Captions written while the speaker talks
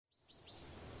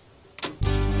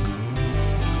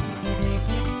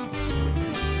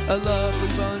A lovely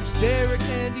bunch, Derek,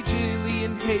 Andy, Jilly,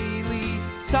 and Haley,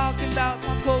 talking about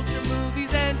pop culture,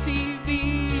 movies, and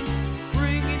TV.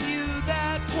 Bringing you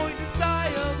that pointless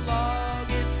dialogue.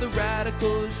 It's the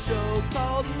radical show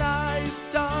called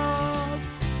KnifeDog.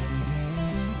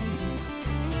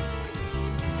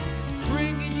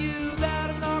 Bringing you that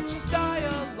obnoxious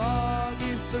dialogue.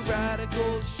 It's the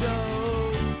radical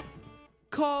show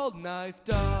called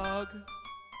KnifeDog.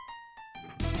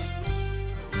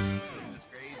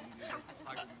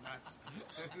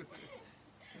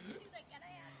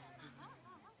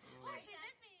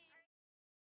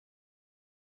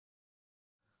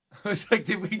 I was like,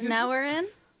 did we just... Now we're in?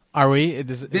 Are we?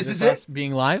 This is us it?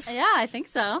 being live? Yeah, I think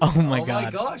so. Oh my Oh god.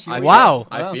 my gosh. Wow.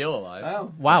 I feel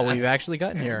alive. Wow, we've actually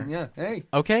gotten here. Yeah, hey.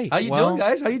 Okay. How you doing,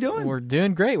 guys? How you doing? We're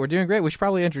doing great. We're doing great. We should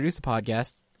probably introduce the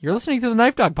podcast. You're listening to the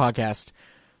KnifeDog podcast.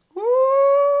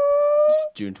 It's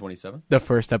June 27th. The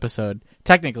first episode.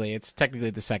 It's technically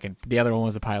the second. The other one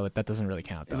was the pilot. That doesn't really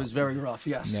count, though. It was very rough,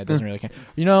 yes. Yeah, it doesn't really count.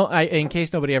 You know, in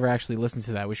case nobody ever actually listens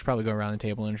to that, we should probably go around the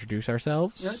table and introduce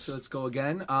ourselves. Yeah, so let's go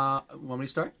again. Want me to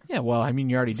start? Yeah, well, I mean,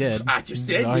 you already did. I just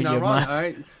did. So You're not you wrong. might- All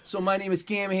right. So my name is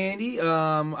Cam Handy.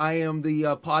 I am the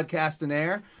podcast in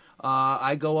air.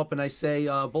 I go up and I say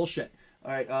bullshit.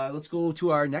 All right. Let's go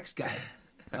to our next guy.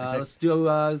 Let's do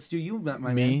you, my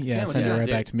Me? man. Yeah, my send it guy. right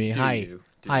back to me. Hi.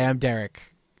 Hi, I'm Derek.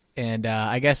 And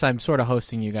I guess I'm sort of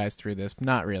hosting you guys through this.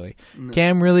 Not really. No.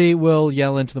 Cam really will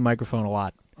yell into the microphone a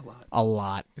lot. A lot. A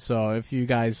lot. So if you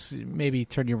guys maybe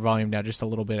turn your volume down just a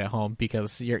little bit at home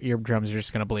because your eardrums are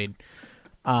just going to bleed.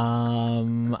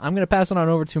 I'm going to pass it on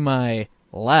over to my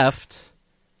left.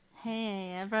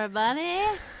 Hey, everybody.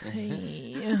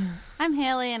 Hey. I'm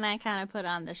Haley, and I kind of put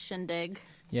on the shindig.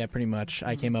 Yeah, pretty much.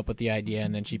 I came up with the idea,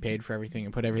 and then she paid for everything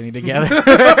and put everything together.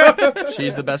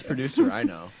 She's the best producer I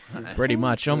know. Pretty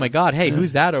much. Oh, my God. Hey,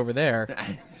 who's that over there?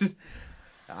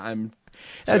 I'm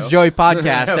That's Joe. Joey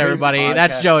Podcast, everybody. Podcast.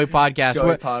 That's Joey Podcast. Joey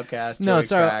What- Podcast. No, Joey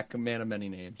sorry. Crack, a man of many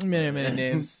names. Many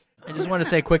names. I just want to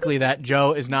say quickly that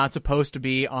Joe is not supposed to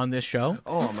be on this show.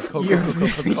 Oh, I'm a co You're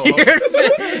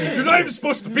not even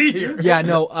supposed to be here. Yeah,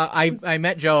 no, I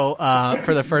met Joe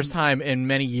for the first time in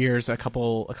many years a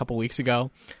couple weeks ago.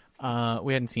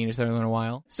 We hadn't seen each other in a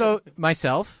while. So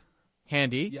myself,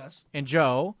 Handy, Yes. and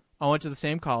Joe all went to the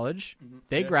same college.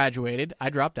 They graduated. I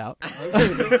dropped out, We're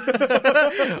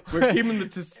keeping the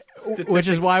statistics which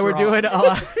is why we're strong.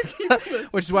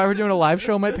 doing a live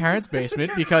show in my parents'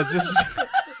 basement because this.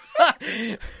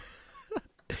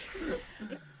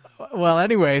 Well,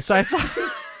 anyway, so I saw.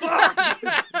 So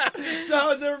how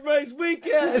was everybody's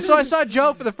weekend? So I saw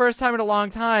Joe for the first time in a long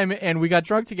time, and we got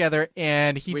drunk together,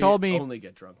 and he We told me... only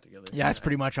get drunk together. Yeah, that's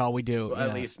pretty much all we do. Well, yeah.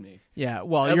 at least me. Yeah,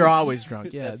 well, At you're least- always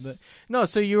drunk, yeah. That's No,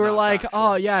 so you were not like, factual.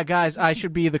 oh, yeah, guys, I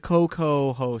should be the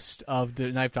co-host of the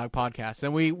KnifeDog podcast.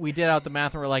 And we did out the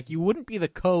math, and we're like, you wouldn't be the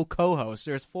co-host.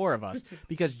 There's four of us,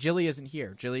 because Jilly isn't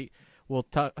here. Jilly, we'll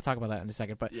talk about that in a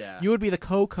second, but Yeah. you would be the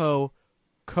co-host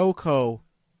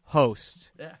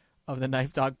Yeah. of the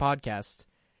KnifeDog podcast.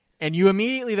 And you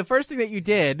immediately, the first thing that you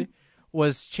did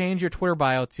was change your Twitter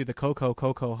bio to the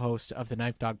co-host of the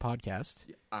KnifeDog podcast.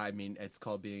 I mean, it's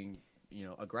called being,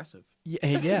 aggressive.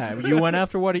 Yeah, you went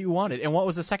after what you wanted. And what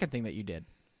was the second thing that you did?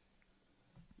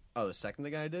 Oh, the second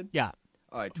thing I did? Yeah,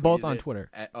 Oh, I both tweeted on it, Twitter.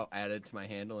 Added to my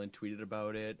handle and tweeted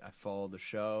about it. I followed the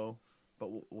show. But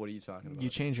what are you talking about? You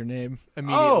changed your name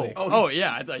immediately. Oh,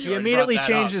 yeah. I thought you He already immediately brought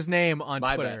that changed up. his name on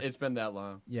My Twitter. bad. It's been that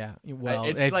long. Yeah, well,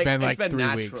 It's it's been like 3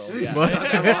 natural. weeks. Yeah,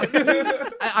 it's been that long.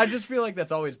 I just feel like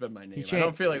that's always been my name. I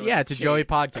don't feel like it was yeah, a to change. Joey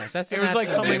Podcast. That's It was like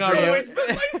that's- coming that's- out of always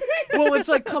been my Well, it's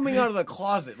like coming out of the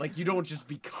closet. Like, you don't just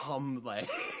become, like...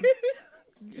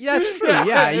 Yeah, that's true.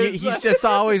 Yeah, he's just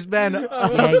always been.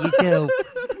 Yeah, you do.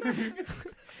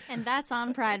 And that's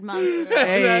on Pride Month.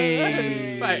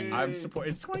 Hey, Right, I'm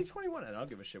supporting. It's 2021, and I don't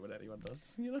give a shit what anyone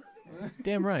does.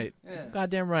 damn right. Yeah.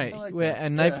 Goddamn right. I like We- that.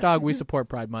 and KnifeDog, we support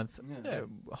Pride Month Yeah.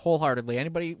 wholeheartedly.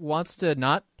 Anybody wants to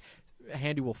not,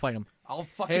 Handy will fight him. I'll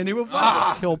fucking... Handy will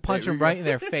fight. He'll punch him right in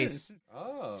their face.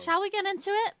 Oh. Shall we get into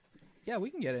it? Yeah,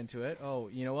 we can get into it. Oh,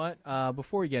 you know what?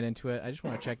 Before we get into it, I just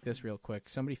want to check this real quick.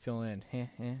 Somebody fill in.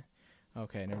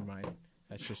 Okay, never mind.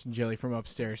 That's just Jilly from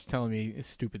upstairs telling me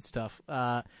stupid stuff.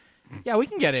 Yeah, we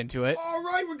can get into it. All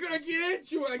right, we're going to get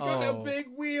into it. I got Oh. a big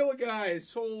wheel,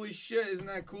 guys. Holy shit, isn't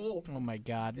that cool? Oh my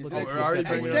God! Look Isn't at that- this already guy.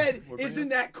 I bringing said, we're bringing isn't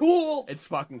that cool? It's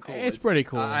fucking cool. It's pretty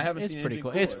cool. I haven't It's seen pretty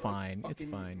anything cool. It's cooler. fine. It's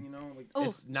Fucking, fine. You know, like, Oh,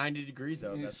 It's 90 degrees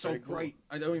out. it's That's so pretty cool. bright.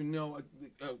 I don't even know.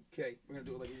 Okay, we're going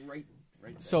to do it like right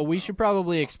there. So we should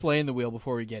probably explain the wheel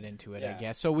before we get into it, I Yeah.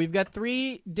 guess. So we've got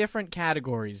 3 different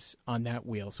categories on that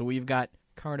wheel. So we've got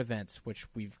current events, which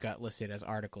we've got listed as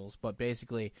articles, but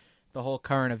basically the whole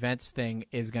current events thing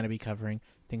is going to be covering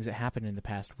things that happened in the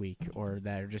past week or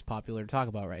that are just popular to talk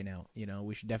about right now. You know,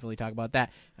 we should definitely talk about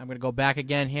that. I'm going to go back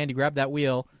again. Handy, grab that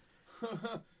wheel.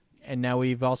 And now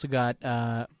we've also got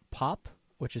pop,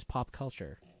 which is pop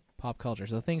culture. Pop culture.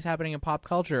 So things happening in pop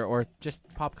culture or just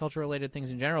pop culture related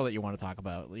things in general that you want to talk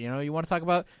about. You know, you want to talk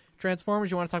about Transformers,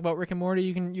 you want to talk about Rick and Morty,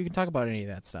 you can talk about any of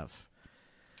that stuff.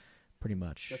 Pretty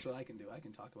much. That's what I can do. I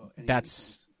can talk about anything.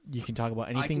 You can talk about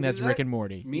anything that's Rick and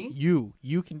Morty. Me?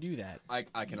 You can do that.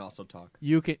 I can also talk.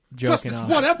 You can Just joking this off.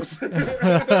 one episode.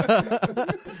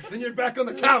 Then you're back on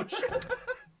the couch.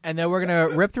 And then we're going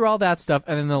to rip through all that stuff.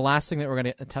 And then the last thing that we're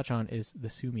going to touch on is the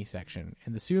Sue Me section.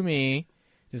 And the Sue Me,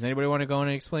 does anybody want to go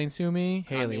and explain Sue Me?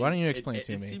 Haley, why don't you explain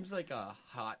Sue Me? It seems like a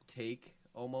hot take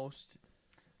almost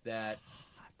that,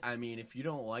 I mean, if you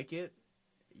don't like it,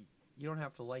 you don't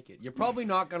have to like it. You're probably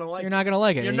not going to like it. You're not going to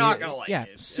like it. You're not going to like it. Yeah,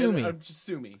 sue me. Just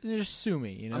sue me. Just sue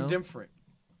me, you know? I'm different.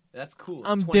 That's cool.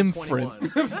 I'm 2021.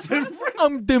 different.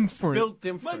 I'm different. Bill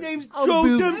different. My name's I'm Joe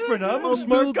Bill- Different. I'm a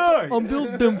smart guy. I'm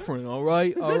Bill different, all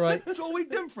right? All right. Joey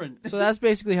Different. So that's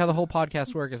basically how the whole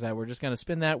podcast works, is that we're just going to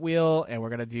spin that wheel, and we're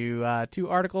going to do 2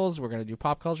 articles. We're going to do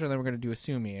pop culture, and then we're going to do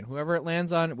Assume Me. And whoever it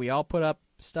lands on, we all put up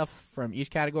stuff from each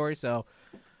category, so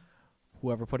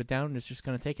whoever put it down is just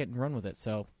going to take it and run with it.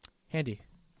 So, Handy,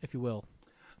 if you will.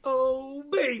 Oh,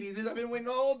 baby. I've been waiting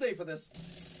all day for this.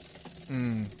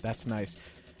 That's nice.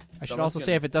 I should Someone's also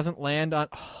say if it doesn't land on...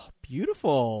 Oh,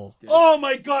 beautiful. Oh,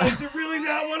 my God. Is it really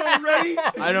that one already?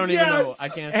 I don't even know. I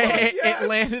can't.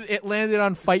 It landed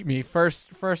on Fight Me first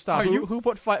off. Who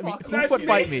put Fight Me? Who put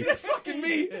Fight Me? That's fucking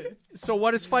me. So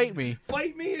what is Fight Me?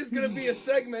 Fight Me is going to be a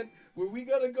segment where we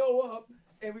got to go up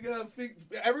and we got to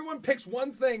everyone picks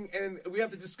one thing and we have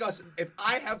to discuss if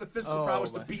I have the physical prowess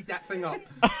to beat that thing up.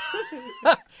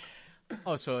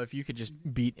 Oh, so if you could just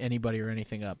beat anybody or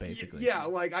anything up, basically. Yeah,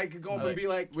 like I could go up and be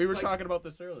like... We were like, talking about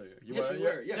this earlier. Yes, we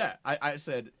were, yeah. I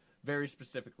said very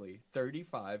specifically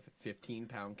 35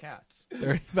 15-pound cats.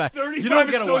 35. 35 You don't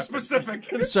is get a so weapon.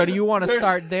 specific. So do you want to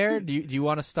start there? Do you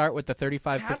want to start with the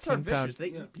 35, Cats are 15 pound? vicious. They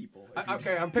eat people.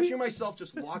 Okay, I'm picturing myself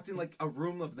just locked in like a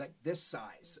room of like this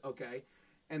size, okay?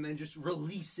 And then just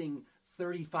releasing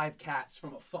 35 cats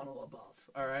from a funnel above,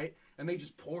 all right? And they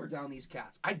just pour down these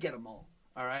cats. I'd get them all,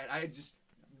 all right? I'd just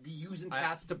be using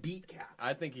cats to beat cats.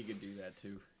 I think you could do that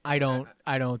too. I don't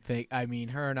think. I mean,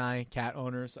 her and I, cat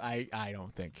owners. I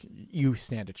don't think you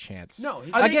stand a chance. No,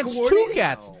 Are they against 2 coordinated?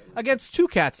 cats. No. Against 2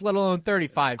 cats, let alone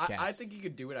 35 cats. I think you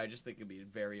could do it. I just think it'd be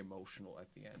very emotional at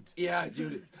the end. Yeah,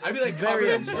 dude. I'd be like Very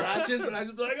covered in scratches, and I'd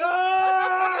just be like,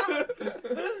 ah!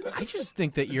 I just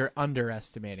think that you're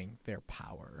underestimating their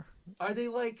power. Are they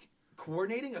like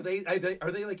coordinating? Are they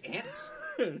like ants?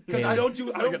 Because Yeah. I don't fare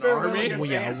an well army? against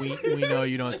Well, yeah, ants. we know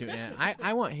you don't do that.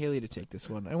 I want Haley to take this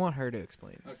one. I want her to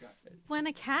explain. Okay. When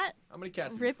a cat How many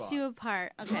cats have rips you you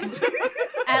apart, okay,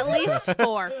 at least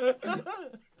 4,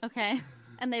 okay,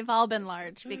 and they've all been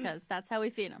large because that's how we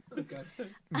feed them. Okay.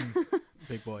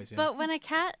 Big boys, yeah. But when a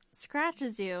cat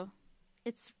scratches you,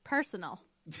 it's personal.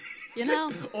 You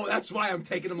know, Oh, that's why I'm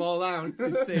taking them all down.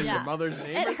 fought? Say Yeah. your mother's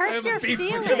name. it or hurts have a your beef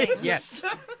with you. feelings. yes.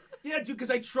 Yeah, dude, because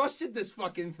I trusted this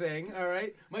fucking thing, all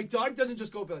right? My dog doesn't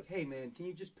just go up and be like, hey, man, can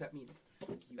you just pet me?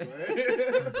 Fuck you,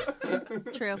 all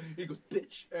right? True. He goes,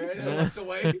 bitch, all right? And walks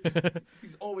away.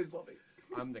 He's always loving.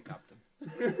 I'm the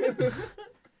captain.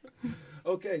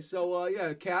 Okay, so,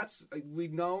 yeah, cats, we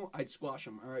know I'd squash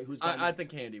them, all right? Who's got I next?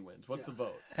 think Handy wins. What's the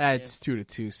vote? It's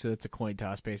 2-2, so it's a coin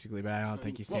toss basically. But I don't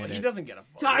think you Well, stand he it. doesn't get a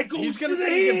vote. Tie goes He's gonna to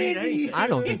say he can beat the anything. I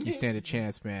don't think you stand a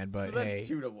chance, man. But So that's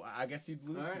hey, 2-1. I guess he'd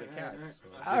lose All right, to the all right, cats.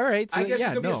 all right. So I guess yeah,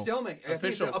 it's going to be a no. stalemate. I think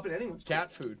Official. it's up in anyone's court.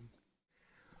 Cat food.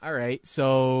 All right.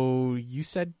 So you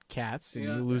said cats, and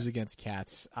Yeah. you lose against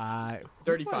cats.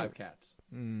 35 cats.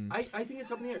 I think it's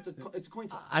up in the air. It's a coin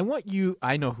toss. I want you.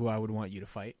 I know who I would want you to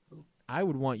fight. I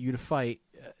would want you to fight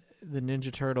the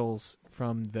Ninja Turtles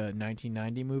from the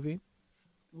 1990 movie.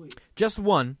 Wait. Just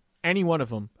one, any one of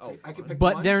them. Oh, I could pick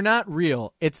But one. they're not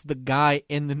real. It's the guy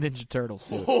in the Ninja Turtle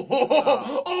suit.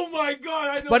 Oh, my God.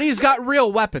 I know. But he's got real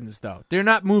weapons, though. They're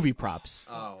not movie props.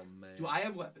 oh man. Do I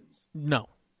have weapons? No.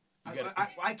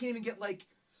 I can't even get, like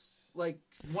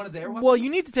one of their weapons? Well, you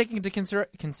need to take into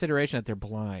consideration that they're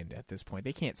blind at this point.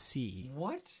 They can't see.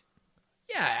 What?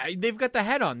 Yeah, they've got the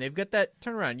head on. They've got that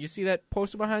turnaround. You see that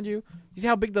poster behind you? You see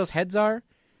how big those heads are?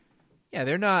 Yeah,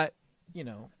 they're not,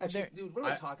 Actually, they're- dude, what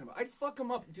am I talking about? I'd fuck him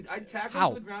up. Dude, I'd tackle How?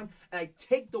 him to the ground, and I'd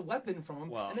take the weapon from him,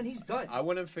 Well, and then he's done. I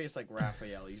wouldn't face like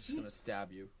Raphael. He's just gonna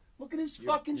stab you. Look at his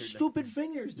You're fucking done. stupid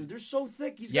fingers, dude. They're so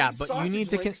thick. He's Yeah, got but you sausage need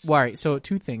to... legs. All right, so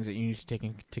 2 things that you need to take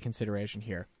into consideration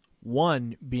here.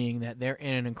 One being that they're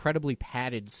in an incredibly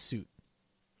padded suit.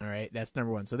 All right, that's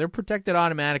number one. So they're protected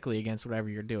automatically against whatever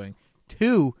you're doing.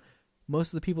 2, most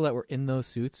of the people that were in those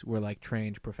suits were like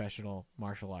trained professional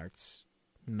martial arts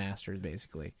masters,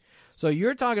 basically. So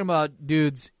you're talking about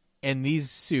dudes in these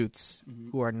suits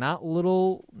who are not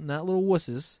little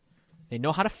wusses. They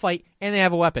know how to fight, and they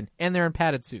have a weapon, and they're in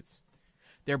padded suits.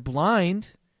 They're blind.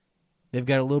 They've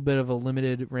got a little bit of a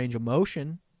limited range of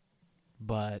motion,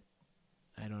 but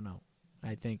I don't know.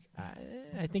 I think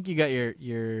you got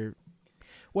your.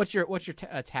 What's your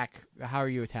attack? How are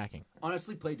you attacking?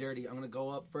 Honestly, play dirty. I'm gonna go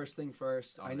up first thing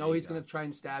first. I know he's gonna try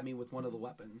and stab me with one of the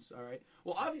weapons. All right.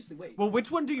 Well, obviously, wait. Well,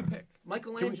 which one do you pick?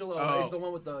 Michelangelo is the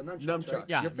one with the nunchucks. Right?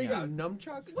 Yeah. You're facing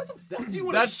nunchucks? What the fuck do you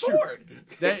want That's a sword?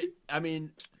 I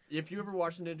mean, if you ever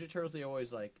watch the Ninja Turtles, they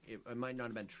always it might not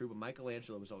have been true, but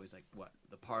Michelangelo was always like, what,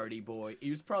 the party boy. He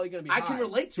was probably going to be I can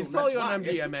relate to He's him. probably That's on why.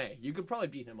 MDMA. You could probably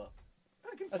beat him up.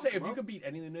 I'd say if you could beat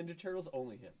any of the Ninja Turtles,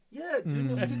 only him. Yeah, dude. Do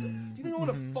you think I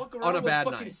want to fuck around On a with bad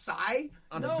fucking night. Psy?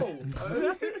 On a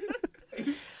No.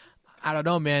 I don't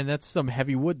know, man. That's some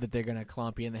heavy wood that they're gonna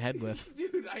clomp you in the head with.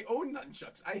 Dude, I own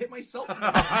nunchucks. I hit myself.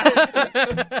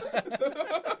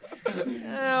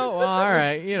 Oh, well, all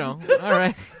right. All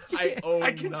right.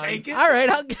 I can take it. All right,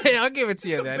 I'll give it to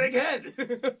you It's a then. big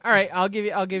head. All right, I'll give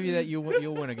you that. You'll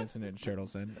win against the Ninja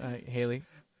Turtles then. Haley.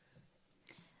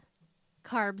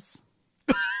 Carbs.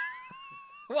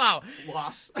 Wow.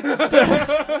 Loss.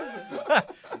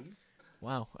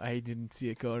 Wow, I didn't see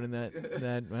it going in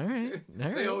that. All right.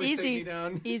 They always Easy. take me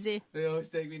down. Easy. They always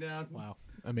take me down. Wow,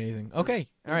 amazing. Okay,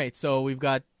 all right. So we've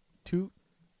got two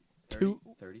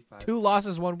 35.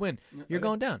 losses, 1 win. You're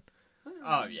going down.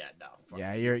 Oh, yeah, no. Fuck.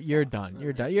 Yeah, you're done.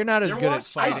 You're done. You're not as good at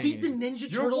fighting. I beat the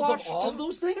Ninja Turtles of all of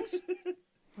those things?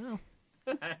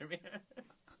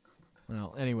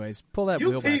 Well, anyways, pull that You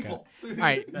wheel back people. out. All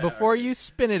right, before you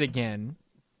spin it again,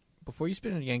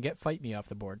 get Fight Me off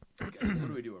the board. What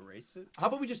do we do, erase it? How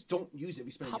about we just don't use it?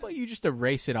 We spend it How again? about you just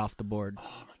erase it off the board?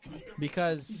 Oh my god.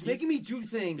 Because He's making me do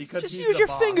things. Because just he's use the your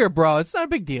boss. finger, bro. It's not a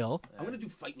big deal. I'm gonna do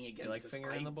Fight Me again. You like because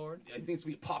finger on the board? I think it's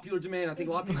gonna be a popular demand. I think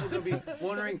a lot of people are gonna be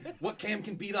wondering what Cam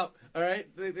can beat up. All right,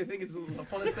 they think it's the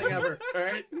funnest thing ever. All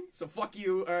right, so fuck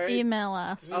you. All right, Email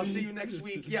us. I'll see you next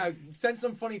week. Yeah, send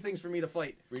some funny things for me to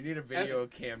fight. We need a video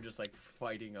of Cam just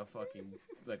fighting a fucking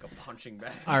a punching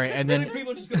bag. All right, and Then then,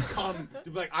 people are just gonna come to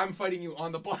be like, "I'm fighting you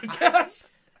on the podcast."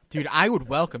 dude, I would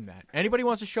welcome that. Anybody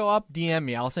wants to show up, DM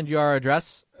me. I'll send you our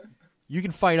address. You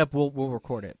can fight up. We'll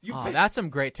record it. You Oh, pay- that's some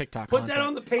great TikTok Put content. that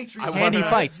on the Patreon. Handy wanna-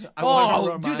 fights. I wanna Oh,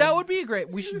 remind- dude, that would be great.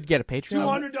 We should get a Patreon.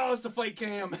 $200 to fight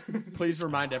Cam, Please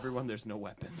remind everyone there's no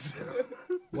weapons.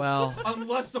 Well,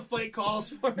 unless the fight calls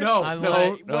for it. No,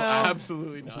 Unlike- no, well-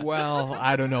 absolutely not. well,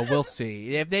 I don't know. We'll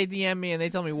see. If they DM me and they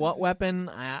tell me what weapon,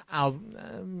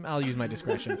 I'll use my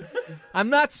discretion. I'm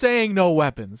not saying no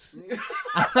weapons.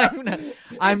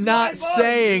 I'm not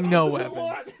saying no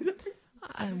weapons.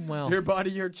 Well, Your body,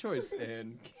 your choice,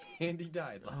 and Candy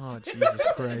died. oh Jesus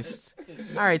Christ!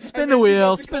 All right, spin the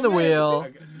wheel. Spin the wheel.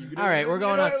 All right, we're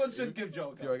going on. Let's just give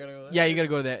Joe. Do I gotta go that? Yeah, you gotta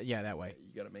go that. Yeah, that way.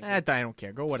 You gotta make I don't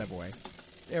care. Go whatever way.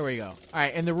 There we go. All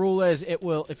right, and the rule is it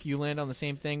will. If you land on the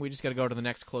same thing, we just gotta go to the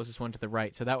next closest one to the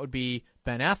right. So that would be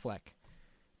Ben Affleck.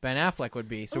 Ben Affleck would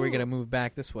be. So we're gonna move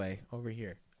back this way over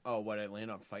here. Oh, what, I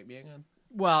land on Fight Me again?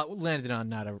 Well, it landed on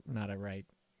not a right.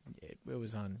 It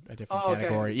was on a different Oh, okay.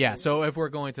 category. Yeah. So if we're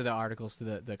going to the articles to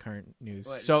the current news,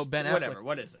 What, so Ben Affleck. whatever.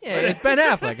 What is it? Yeah, it's Ben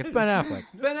Affleck. It's Ben Affleck.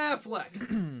 Ben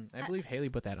Affleck. I believe Haley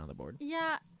put that on the board.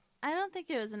 Yeah, I don't think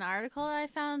it was an article that I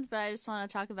found, but I just want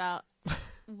to talk about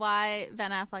why Ben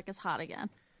Affleck is hot again.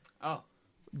 Oh,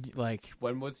 Like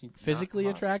when was he not physically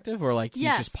hot? attractive, or like he's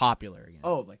Yes. just popular again?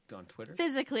 Oh, like on Twitter?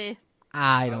 Physically.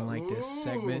 I don't like this Ooh.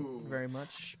 segment very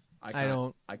much. I kinda-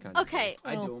 don't. I kind of. Okay,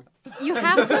 I well, do. you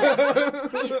have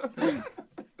to.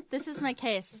 This is my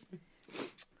case.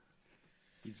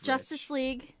 He's rich. Justice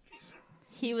League,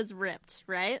 he was ripped,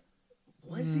 right?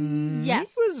 Was he?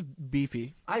 Yes. He was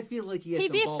beefy. I feel like he had He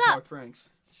some beefed ballpark up.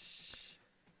 Franks.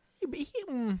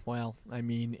 Well, I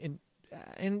mean,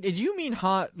 and did you mean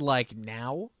hot like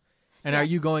now? And are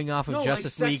you going off of No,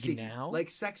 Justice like League sexy. now? Like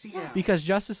sexy now. Because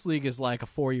Justice League is like a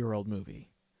 4-year-old movie.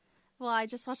 Well, I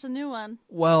just watched a new one.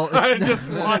 Well, I it's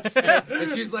just watched it.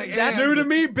 and she's like, That's "Hey, new to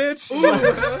me, bitch.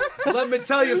 let me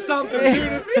tell you something. New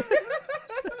to me."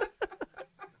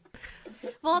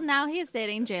 Well, now he's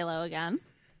dating J-Lo again.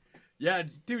 Yeah,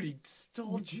 dude, he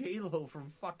stole J-Lo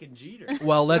from fucking Jeter.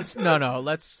 well, let's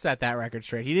set that record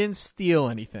straight. He didn't steal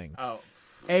anything. Oh.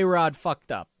 A-Rod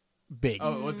fucked up big.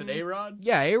 Oh, was it A-Rod?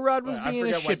 Yeah, A-Rod was I being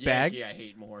a forget what shitbag. Yankee I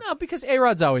hate more. No, because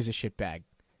A-Rod's always a shitbag.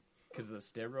 Because of the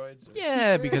steroids? Or?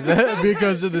 Yeah, because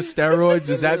of the steroids.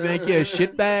 Does that make you a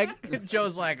shitbag?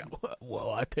 Joe's like,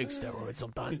 well, I take steroids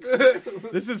sometimes.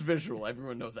 This is visual.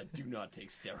 Everyone knows I do not take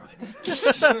steroids.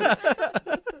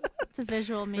 It's a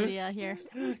visual media here.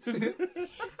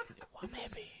 Well,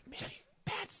 maybe. Just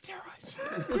bad steroids.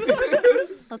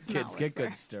 Let's Kids, not get good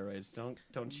whisper. steroids.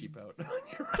 Don't cheap out.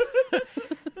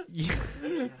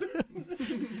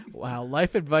 Wow,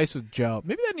 life advice with Joe.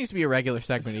 Maybe that needs to be a regular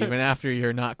segment, even after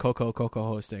you're not Coco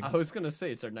hosting. I was going to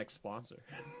say it's our next sponsor.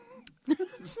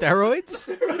 Steroids?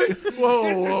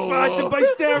 Whoa. Sponsored by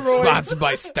steroids. Sponsored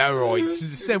by steroids.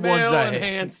 Said one Male side.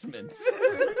 enhancements.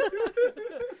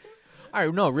 All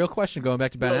right, no, real question. Going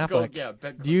back to Ben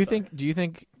Affleck. Do you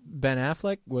think Ben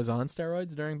Affleck was on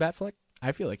steroids during Batfleck?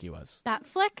 I feel like he was.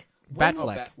 Batfleck?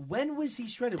 Batfleck. When was he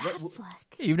shredded? Batfleck.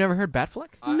 You've never heard Batfleck?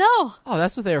 No. Oh,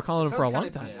 that's what they were calling him for a long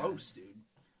Sounds time. kinda gross, dude.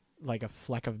 Like a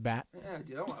fleck of bat. Yeah,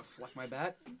 dude, I don't want to fleck my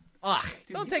bat. Ugh,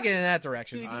 don't take it in that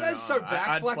direction. Dude, if I you guys know. start I'd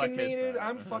back fleck flecking his me, dude, bat.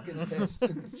 I'm fucking pissed.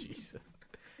 Jesus.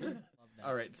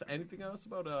 All right. So anything else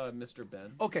about Mr.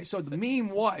 Ben? Okay, so the meme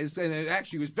was, and it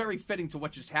actually was very fitting to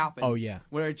what just happened. Oh, yeah.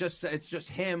 Where it's just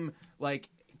him like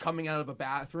coming out of a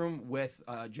bathroom with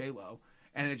J-Lo.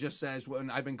 And it just says, when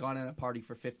I've been gone at a party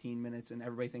for 15 minutes and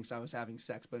everybody thinks I was having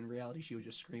sex, but in reality she was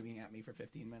just screaming at me for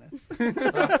 15 minutes.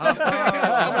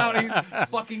 Somehow he's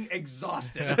fucking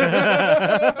exhausted.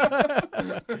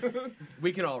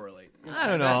 We can all relate. I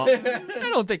don't know. I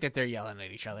don't think that they're yelling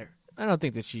at each other. I don't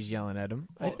think that she's yelling at him.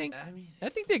 I think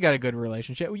they got a good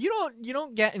relationship. You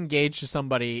don't get engaged to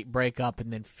somebody, break up,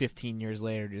 and then 15 years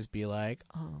later just be like,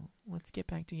 oh, let's get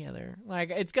back together. Like,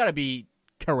 it's got to be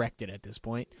corrected at this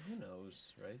point. Who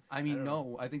knows, right? I mean,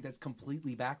 no, I think that's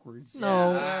completely backwards.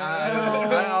 No.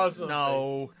 I also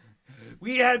No.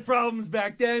 We had problems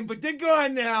back then, but they're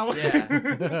gone now.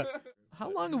 Yeah.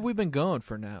 How long have we been going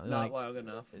for now? Not long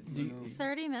enough.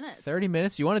 30 minutes. 30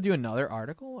 minutes? You want to do another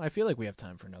article? I feel like we have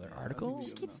time for another article.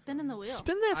 Just keep spinning the wheel.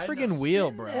 Spin that friggin'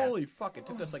 wheel, bro. Holy fuck, it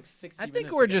took us like 60 I minutes.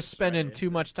 think we're to just get spending started. too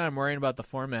much time worrying about the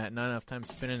format and not enough time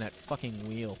spinning that fucking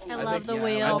wheel. I I love think- the yeah, I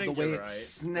wheel. think the way it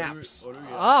snaps. What are we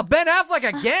Oh, Ben Affleck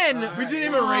again! We didn't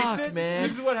even erase Fuck, it? man.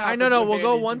 This is what I happens know. when We'll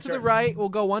go Andy's one in to the charge. right. We'll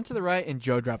go one to the right, and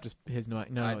Joe dropped his no, I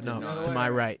did no, not. to my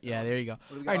right. Yeah, there you go.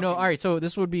 do we All got? right, no, all right. So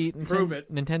this would be Prove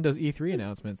it. Nintendo's E3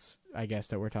 announcements, I guess,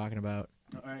 that we're talking about.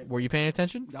 All right. Were you paying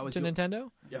attention That was to you. Nintendo?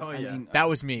 Oh, I yeah. mean, That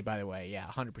was me, by the way. Yeah,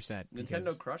 100%. Nintendo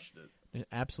because- crushed it.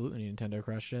 Absolutely, Nintendo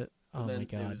crushed it. Oh And then my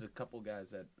there god. was a couple guys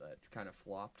that kind of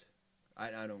flopped. I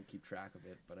don't keep track of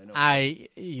it, but I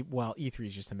know. Well, E3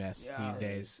 is just a mess Yeah, these it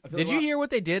days. I feel Did you like- hear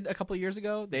what they did a couple of years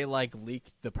ago? They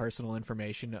leaked the personal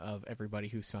information of everybody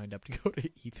who signed up to go to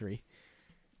E3.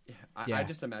 Yeah. I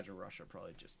just imagine Russia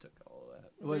probably just took all of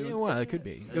that. Well, it could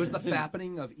be. It was the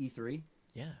fappening of E3.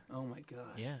 Yeah. Oh my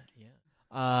god. Yeah.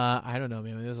 I don't know,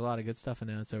 man. There's a lot of good stuff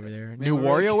announced over there. Man, New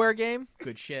we're- WarioWare game.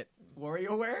 Good shit.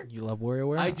 WarioWare? You love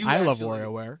WarioWare? I do I love actually.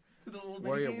 WarioWare. The little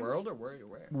Warrior mini games? World or Warrior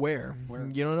Where? Where? Where?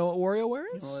 You don't know what WarioWare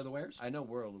You is? know the wares? I know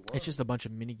World. World. It's just a bunch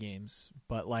of mini games,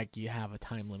 but like you have a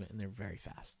time limit and they're very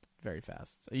fast. Very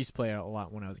fast. I used to play it a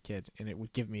lot when I was a kid, and it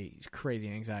would give me crazy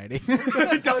anxiety.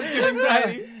 It does give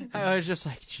anxiety. I was just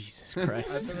like, Jesus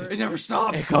Christ. It never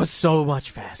stops. It goes so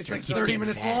much faster. It's like It keeps 30 getting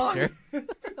minutes faster.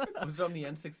 Was it on the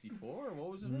N64 or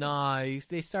what was it? Nah,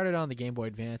 they started on the Game Boy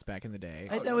Advance back in the day.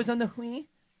 That was on the Wii.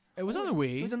 It was on the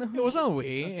Wii. It was on the It was on the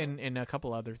Wii and a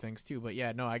couple other things too. But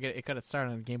yeah, no, it got it started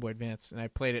on the Game Boy Advance, and I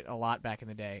played it a lot back in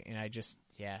the day. And I just,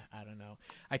 I don't know.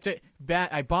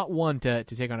 I bought one to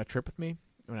take on a trip with me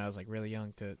when I was like really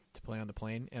young to play on the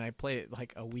plane, and I played it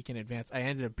like a week in advance. I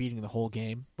ended up beating the whole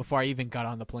game before I even got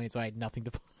on the plane, so I had nothing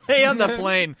to play on the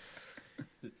plane.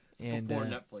 It's before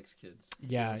Netflix, kids.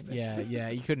 Yeah.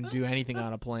 You couldn't do anything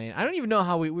on a plane. I don't even know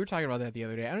how we were talking about that the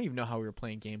other day. I don't even know how we were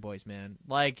playing Game Boys, man.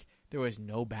 Like there was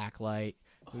no backlight.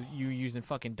 You were using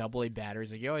fucking AA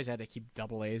batteries. Like you always had to keep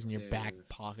AA's in your back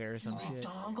pocket or some shit.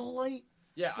 Dongle light?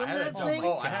 Yeah, I Remember had a that thing?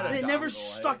 dongle. I had a It never dongle,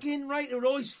 stuck in right. It would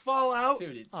always fall out.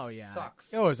 Dude, it Oh yeah,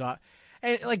 sucks. It was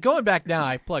and like going back now,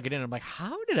 I plug it in. I'm like,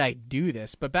 how did I do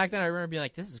this? But back then, I remember being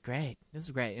like, this is great.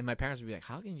 And my parents would be like,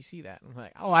 how can you see that? I'm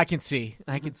like, oh, I can see.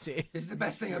 This is the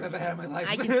best thing I've ever had in my life.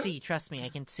 I can see. Trust me, I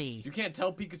can see. You can't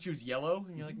tell Pikachu's yellow,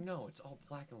 and you're like, no, it's all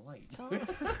black and white.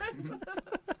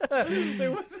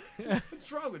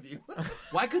 What's wrong with you?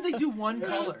 Why could they do one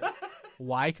color?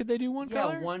 Why could they do one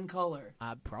color? Yeah, one color.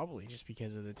 Probably just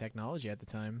because of the technology at the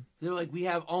time. They're like, we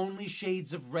have only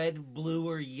shades of red, blue,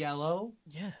 or yellow.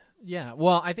 Yeah.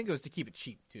 Well, I think it was to keep it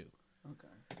cheap too,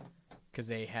 Okay. because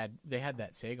they had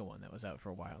that Sega one that was out for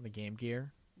a while, the Game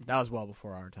Gear. That was well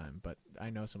before our time, but I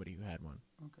know somebody who had one,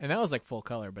 and that was like full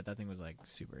color. But that thing was like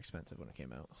super expensive when it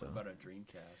came out. So What about a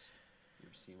Dreamcast? You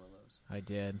ever seen one of those? I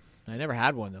did. I never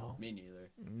had one though. Me neither.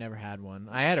 Never had one.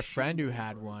 I had a friend who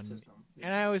had one,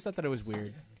 and I always thought that it was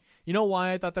weird. You know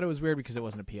why I thought that it was weird? Because it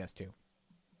wasn't a PS2.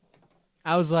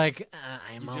 I was like,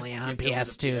 I'm You only just on skipped over the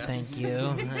PS2, PS. thank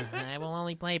you. I will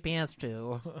only play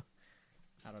PS2.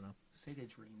 I don't know. Sega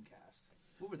Dreamcast.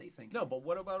 What were they thinking? No, but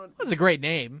what about That's a great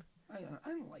name. I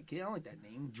don't like it. I don't like that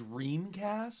name.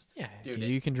 Dreamcast? Yeah, Dude,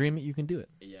 you can dream it, you can do it.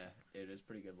 Yeah, it is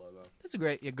pretty good logo. That's a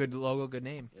good logo, good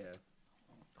name. Yeah.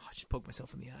 Oh, I just poked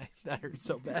myself in the eye. That hurt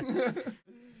so bad.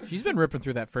 She's been ripping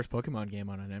through that first Pokemon game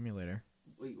on an emulator.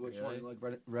 Wait, which Really? one?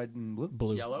 Like red and blue?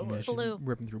 Blue. Yellow Yeah, or- she's Blue.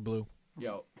 ripping through blue.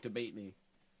 Yo, debate me.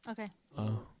 Okay.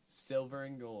 Oh. Silver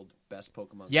and gold, best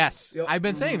Pokemon. Yes, Yep. I've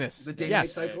been saying this. The day-night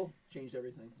Yes. cycle changed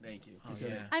everything. Thank you. Oh,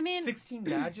 yeah. I mean, 16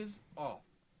 badges? Oh,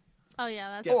 oh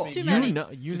yeah, that's Gets too me- many. You know,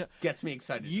 just gets me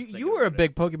excited. just you thinking were a about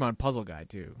it. big Pokemon puzzle guy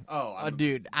too. Oh,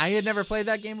 Dude, I had never played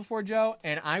that game before, Joe,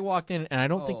 and I walked in, and I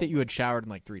don't think Oh. that you had showered in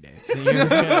like 3 days.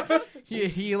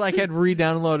 he like had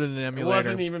re-downloaded an It emulator.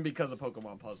 wasn't even because of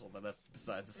Pokemon Puzzle, but that's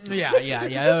besides the story. Yeah.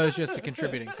 It was just a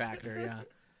contributing factor. Yeah.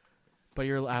 But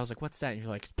I was like, "What's that?" And you're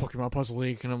like, "Pokemon Puzzle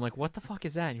League," and I'm like, "What the fuck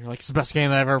is that?" And you're like, "It's the best game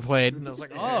I've ever played." And I was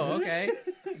like, "Oh, okay."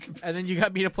 And then you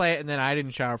got me to play it, and then I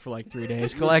didn't shower for like 3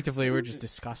 days. Collectively, we were just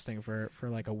disgusting for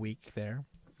like a week there.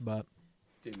 But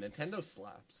Dude, Nintendo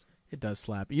slaps. it does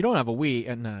slap. You don't have a Wii,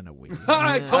 not a Wii.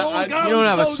 I told you don't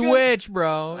have a Switch,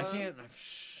 bro. I can't.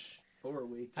 Or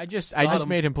we. I just Bottom.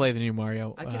 made him play the new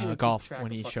Mario I can't even keep Golf track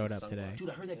when of he fucking showed up sunglasses. today. Dude,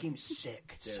 I heard that game's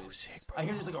sick. Dude. So sick, bro. I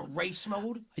hear there's like a race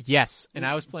mode. Yes, and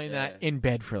I was playing that Yeah. in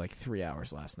bed for like 3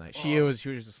 hours last night. She Oh. was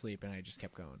asleep, and I just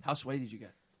kept going. How sweaty did you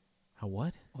get? How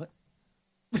what?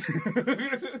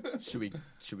 Should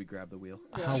we grab the wheel?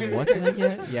 How what did I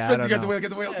get? Yeah, I don't know. Get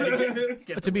the wheel.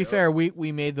 But to be fair,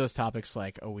 we made those topics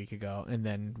like a week ago, and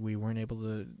then we weren't able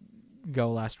to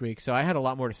go last week. So I had a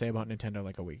lot more to say about Nintendo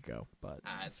like a week ago. But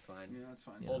It's fine. Yeah, that's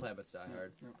fine. Old habits die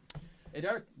hard. It's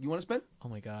Derek, you want to spin? oh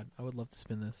my god, I would love to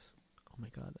spin this. Oh my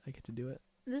god, I get to do it.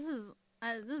 This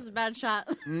is a bad shot.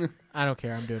 I don't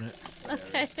care. I'm doing it.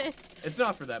 Okay. It's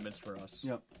not for them. It's for us.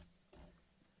 Yep.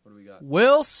 What do we got?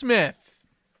 Will Smith.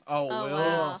 Oh, Oh, Will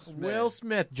wow. Smith. Will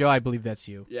Smith. Joe, I believe that's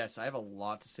you. Yes, I have a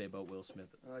lot to say about Will Smith.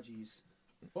 Oh, jeez.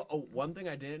 Well, one thing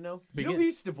I didn't know. You Begin. know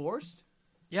he's divorced?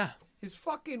 Yeah. His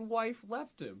fucking wife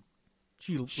left him.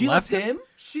 She left him?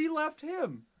 She left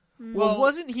him. Well,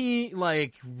 wasn't he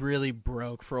like really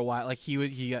broke for a while? Like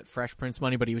he got Fresh Prince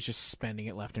money, but he was just spending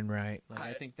it left and right. Like,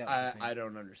 I think that was the thing. I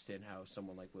don't understand how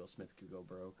someone like Will Smith could go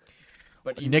broke.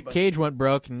 But Nick Cage went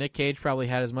broke, and Nick Cage probably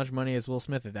had as much money as Will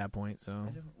Smith at that point. So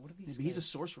What if these Maybe he's a guys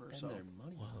sorcerer, spend so. their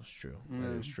money? well, that's true.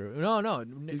 That is true. No,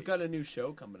 He's got a new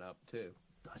show coming up too.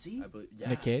 Does he? I believe. Yeah.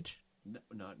 Nick Cage. No,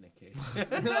 not Nick Cage.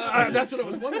 That's what I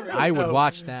was wondering. I would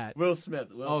watch that. Will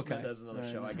Smith. Will Okay. Smith does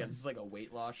another show. I guess it's like a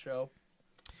weight loss show.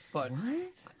 But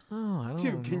Oh, I don't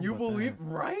dude, can know you about believe? that.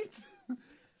 Right?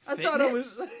 I thought it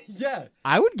was. Yeah.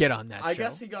 I would get on that I show.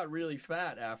 guess he got really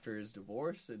fat after his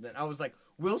divorce, and then I was like,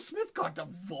 Will Smith got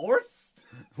divorced?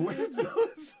 I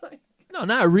was like, No,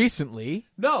 not recently.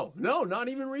 no, not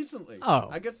even recently. Oh.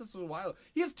 I guess this was a while.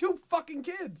 He has 2 fucking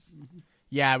kids.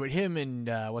 Yeah, but him and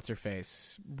what's her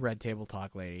face, Red Table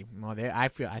Talk lady. Well, I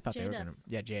thought they were Jada. gonna.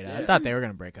 Yeah, Jada. Yeah. I thought they were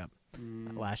gonna break up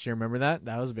last year. Remember that?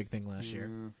 That was a big thing last year.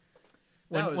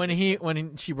 That When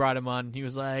was- she brought him on, he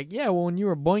was like, "Yeah, well, when you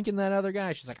were boinking that other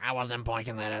guy," she's like, "I wasn't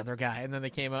boinking that other guy." And then they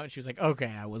came out, and she was like, "Okay,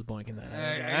 I was boinking that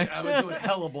other guy." I was doing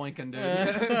hella boinking,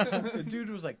 dude. The dude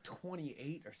was like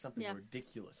 28 or something Yeah.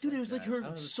 ridiculous. Dude, it was like that. her I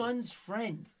was son's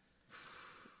friend.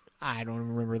 I don't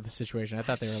remember the situation. I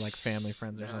thought they were like family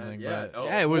friends or something. yeah. But Oh,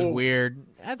 yeah, it was oh. weird.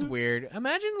 That's weird.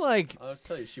 Imagine like. I'll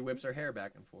tell you, she whips her hair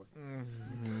back and forth.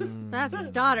 That's his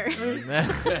daughter.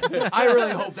 I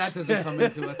really hope that doesn't come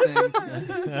into a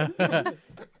thing.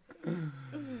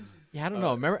 Yeah, I don't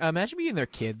know. Remember, imagine being their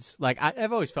kids. Like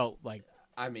I've always felt like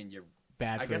I mean, you're.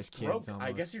 bad I for his guess kids. broke. Almost.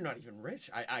 I guess you're not even rich.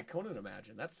 I couldn't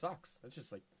imagine. That sucks. That's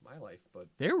just like my life. But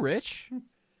They're rich.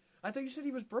 I thought you said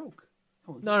he was broke.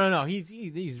 No.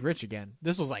 He's rich again.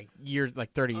 This was like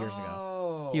 30 years ago.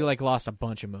 Oh. He like lost a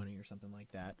bunch of money or something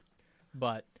like that.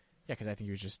 But yeah, because I think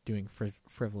he was just doing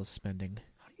frivolous spending.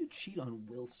 How do you cheat on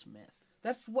Will Smith?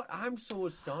 That's what I'm so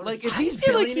astonished. Like, if I these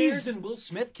feel like billionaires he's- and Will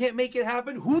Smith can't make it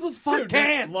happen, who the fuck Dude,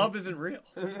 can? love isn't real.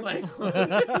 Like,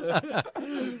 I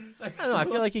don't know. I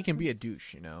feel like he can be a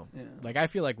douche. You know, Yeah. like I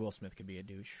feel like Will Smith could be a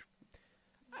douche.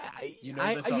 you know,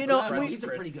 this off you the know, Fresh He's a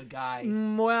Prince. pretty good guy.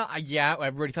 Well, yeah,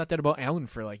 I've already thought that about Ellen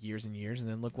for like years and years, and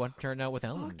then look what turned out with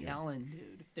Ellen. Fuck dude. Ellen,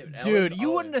 dude. Dude, Ellen's you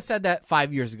always- wouldn't have said that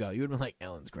 5 years ago. You would have been like,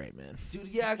 Ellen's great, man. Dude,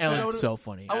 yeah. 'cause Ellen's I would've- so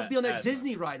funny. I would be on that As-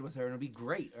 Disney ride with her, and it'd be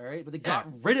great, all right? But they got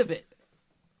rid of it.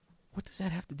 What does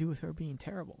that have to do with her being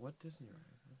terrible? What Disney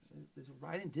ride? There's a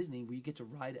ride in Disney where you get to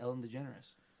ride Ellen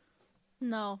DeGeneres.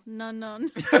 No.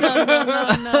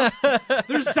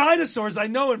 There's dinosaurs, I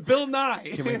know, in Bill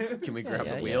Nye. Can we grab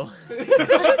Yeah, the wheel?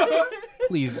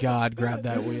 Please, God, grab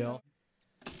that wheel.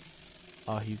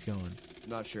 Oh, he's going.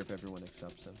 Not sure if everyone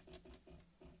accepts him.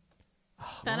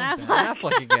 Ben Oh,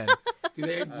 Affleck. again. Do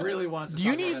they really want us to Do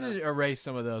you talk need about to erase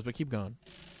some of those? But keep going.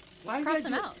 Why Cross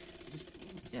him out.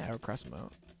 Yeah, or cross them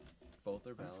out. Both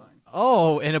are valid.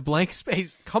 Oh, in a blank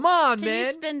space. Come on, Can man.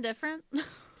 you spin different?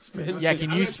 Spin. Yeah,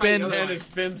 can you spin? And it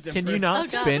spins different. Can you not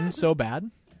Oh, God. spin so bad?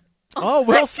 Oh,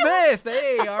 Will Smith.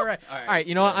 Hey, all right. All right. All right,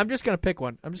 you know what? I'm just going to pick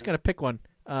one.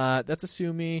 That's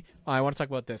Assume Me. Oh, I want to talk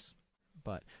about this.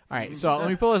 But all right, so let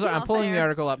me pull this. I'm pulling the fair.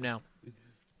 article up now.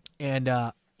 And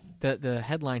the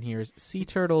headline here is Sea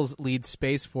Turtles lead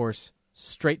Space Force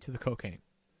straight to the cocaine.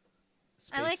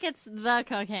 I like it's the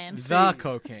cocaine. The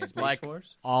cocaine. Space Like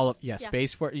Force? all of Yeah.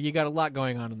 Space Force. You got a lot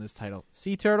going on in this title.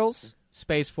 Sea Turtles,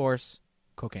 Space Force,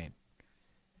 cocaine.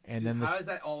 And then How the is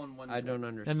that all in one? I don't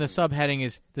understand. and the subheading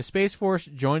is the Space Force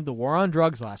joined the war on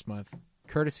drugs last month,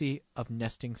 courtesy of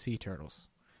nesting sea turtles.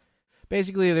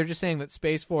 Basically, they're just saying that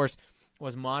Space Force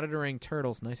was monitoring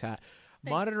turtles. Nice hat. Thanks.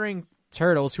 Monitoring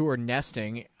turtles who were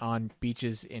nesting on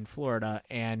beaches in Florida,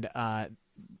 and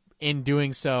in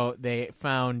doing so, they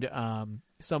found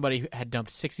somebody who had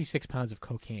dumped 66 pounds of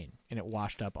cocaine, and it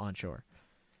washed up onshore.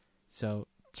 So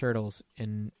turtles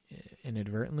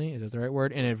inadvertently, is that the right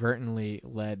word? Inadvertently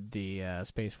led the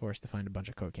Space Force to find a bunch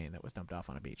of cocaine that was dumped off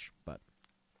on a beach. But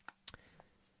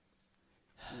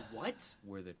What?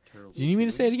 Where the turtles? do you need me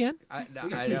to say it again? I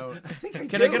don't. I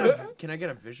Can I get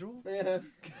a visual? Yeah.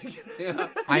 Yeah.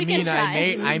 I can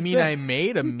try. I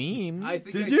made a meme. I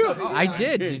think Did I you? saw- I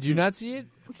did. Did you not see it?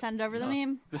 Send over the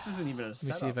meme. This isn't even a Let me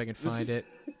setup. see if I can find it.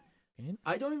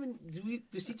 I don't even.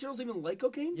 Do sea turtles even like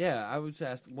cocaine? Yeah, I was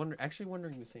actually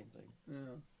wondering the same thing. Yeah.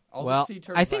 All Well, the sea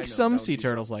turtles I think know some don't sea do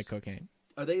turtles drugs. like cocaine.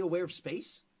 Are they aware of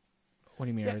space? What do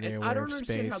you mean? Yeah, Are they and aware I don't of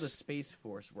understand space? how the Space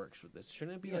Force works with this.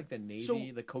 Shouldn't it be Yeah. like the Navy, So-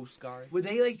 the Coast Guard? Were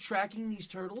they like tracking these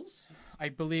turtles? I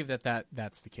believe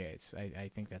that's the case.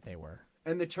 I think that they were.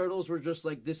 And the turtles were just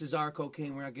like, "This is our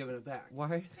cocaine. We're not giving it back." Why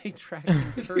are they tracking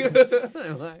turtles?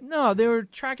 Like, No, they were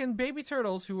tracking baby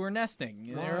turtles who were nesting.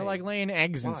 They were Why? like laying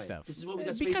eggs and Why? stuff. This is what we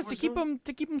got Space Because Force to keep doing?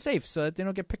 them safe, so that they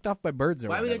don't get picked off by birds or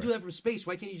Why we whatever. gotta do that from space?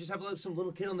 Why can't you just have like, some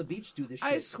little kid on the beach do this shit?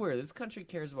 I swear, this country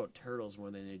cares about turtles more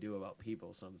than they do about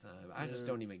people. Sometimes I just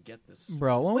don't even get this.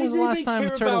 Bro, when Why was does the last anybody time a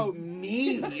care turtle? about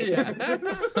me? Yeah,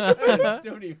 I just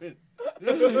don't even.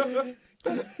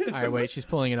 All right, wait. She's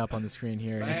pulling it up on the screen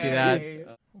here. You see that? Hey.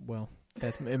 Well,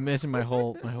 that's missing my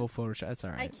whole Photoshop. That's all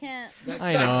I right. can't.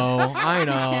 I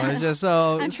know. It's just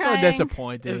so I'm it's so trying.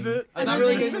 disappointing. Is it? I'm not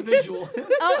really getting the visual.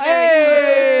 Oh, there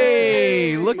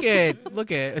Hey, look at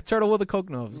a turtle with a coke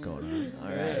nose going on.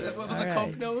 All right. With All the right.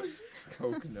 coke nose.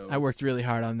 Coke nose. I worked really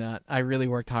hard on that. I really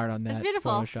worked hard on we go. that. It's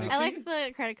beautiful. Photoshop. I like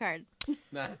the credit card.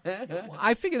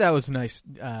 I figured that was nice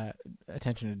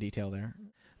attention to detail there.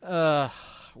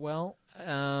 Well,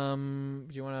 do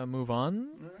you want to move on?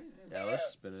 Yeah, let's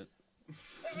spin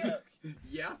it.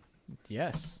 Yeah.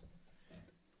 Yes.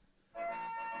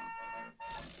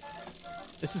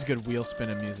 This is good wheel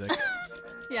spinning music.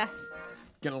 Yes.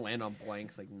 Gonna land on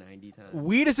blanks like 90 times.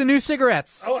 Weed is the new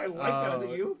cigarettes. Oh, I like that. Was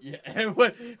it you? Yeah.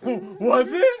 What? Was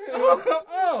it?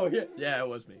 Oh, yeah. Yeah, it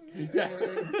was me. Yeah.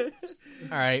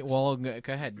 All right, well, go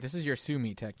ahead. This is your sue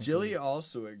me, technically. Jilly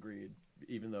also agreed,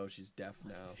 even though she's deaf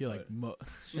now. I feel like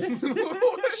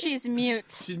She's mute.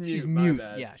 she's my mute.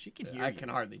 bad. Yeah, she can hear I you. can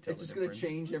hardly tell. It's just the gonna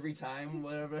difference. change every time,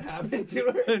 whatever happened to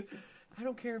her. I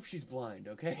don't care if she's blind,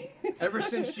 okay? Ever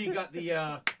since she got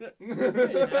the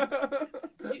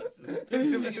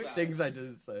Things I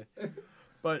didn't say.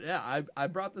 But yeah, I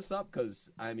brought this up because,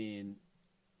 I mean,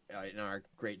 in our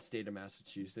great state of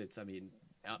Massachusetts, I mean,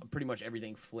 pretty much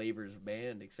everything flavors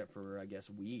banned except for, I guess,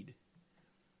 weed.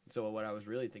 So what I was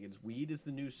really thinking is weed is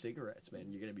the new cigarettes, man.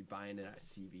 You're going to be buying it at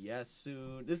CVS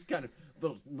soon. This is kind of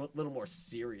a little more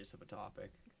serious of a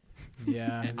topic.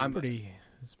 Yeah, it's I'm- pretty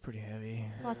heavy.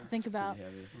 A lot to think about.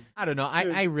 Pretty heavy. I don't know.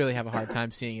 I really have a hard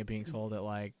time seeing it being sold at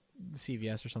like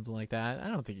CVS or something like that. I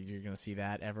don't think you're going to see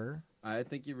that ever. I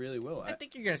think you really will. I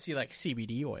think you're going to see like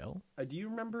CBD oil. Do you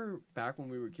remember back when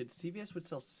we were kids, CVS would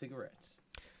sell cigarettes?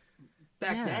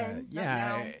 back then. Not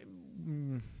now.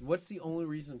 What's the only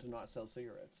reason to not sell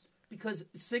cigarettes? Because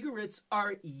cigarettes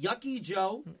are yucky,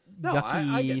 Joe. No, I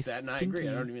Yucky, get that, and I agree. I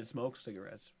stinky. don't even smoke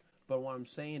cigarettes. But what I'm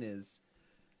saying is,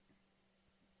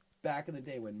 back in the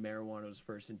day when marijuana was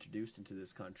first introduced into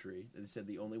this country, they said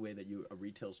the only way that a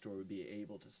retail store would be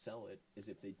able to sell it is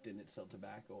if they didn't sell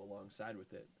tobacco alongside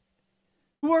with it.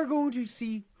 You are going to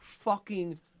see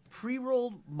fucking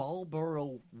pre-rolled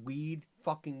Marlboro weed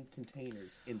fucking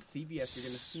containers in CVS. You're going to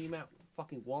see them at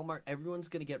fucking Walmart. Everyone's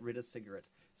going to get rid of cigarettes.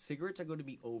 Cigarettes are going to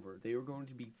be over. They are going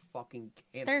to be fucking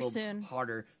canceled soon.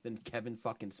 harder than Kevin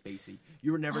fucking Spacey.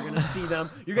 You're never going to see them.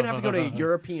 You're going to have to go to a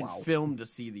European film to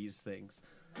see these things.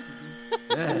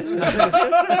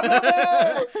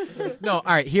 No, all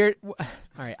right.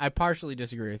 I partially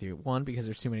disagree with you. One, because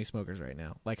there's too many smokers right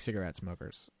now, like cigarette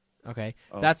smokers. Okay,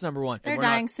 that's number one. They're We're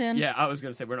dying not- soon. Yeah, I was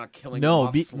going to say we're not killing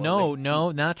No, them off slowly. no,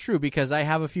 not true. Because I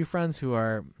have a few friends who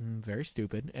are very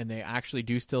stupid, and they actually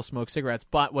do still smoke cigarettes.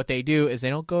 But what they do is they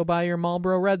don't go by your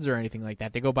Marlboro Reds or anything like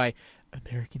that. They go by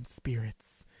American Spirits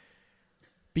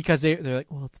because they're like,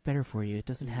 well, it's better for you. It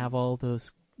doesn't have all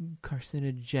those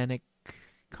carcinogenic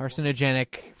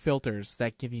filters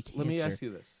that give you cancer. Let me ask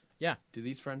you this. Yeah. Do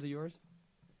these friends of yours,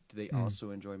 do they also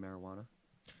enjoy marijuana?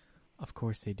 Of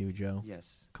course they do, Joe.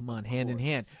 Yes. Come on, hand in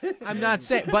hand. I'm not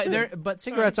saying, but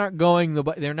cigarettes aren't going.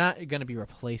 They're not going to be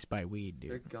replaced by weed,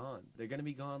 They're dude. gone. They're going to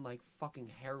be gone like fucking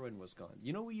heroin was gone.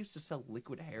 You know we used to sell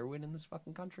liquid heroin in this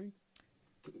fucking country?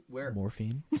 Where?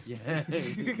 Morphine. Yeah.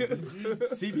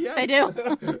 CBS. They do.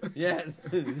 Yes.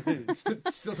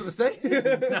 Still to this day?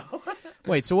 No.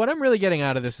 Wait, so what I'm really getting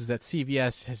out of this is that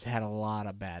CVS has had a lot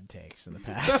of bad takes in the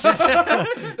past.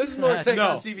 This is more take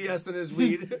No. on CVS than his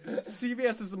weed.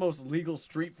 CVS is the most legal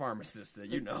street pharmacist that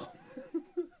you know.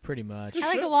 Pretty much. I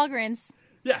like a Walgreens.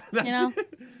 Yeah. You know?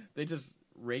 They just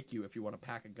rake you if you want a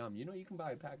pack of gum. You know you can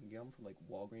buy a pack of gum from like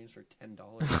Walgreens for $10.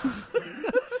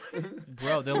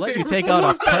 Bro, they'll let you take out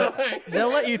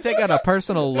a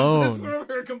personal This is loan. what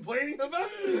we were complaining about?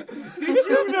 Did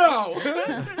you know?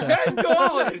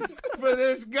 $10 for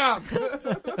this gum.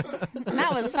 That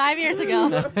was 5 years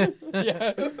ago.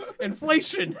 Yeah.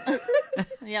 Inflation.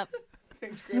 Yep.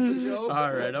 Thanks, Grandpa Joe.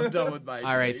 All right, I'm done with my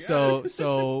All right, take.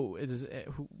 so it is,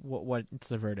 what's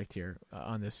the verdict here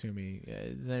on this, Sumi?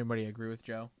 Does anybody agree with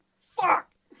Joe? Fuck!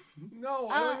 No,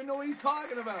 I don't even know what he's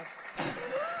talking about.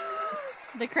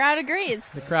 The crowd agrees.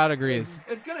 The crowd agrees.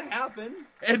 It's gonna happen.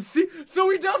 And see, so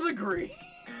he does agree.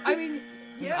 I mean,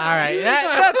 yeah. All right,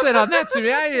 that's it on that,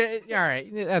 Sumi. All right,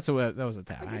 that was a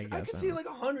tap. I I guess. can see like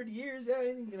 100 years. Yeah,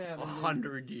 anything can happen.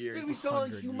 100 You're years. gonna be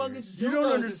selling 100 humongous. You don't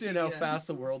dildos understand at how CVS. fast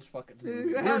the world's fucking Yeah,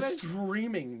 We're that's-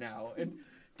 streaming now. And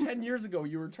 10 years ago,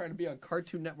 you were trying to be on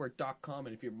CartoonNetwork.com,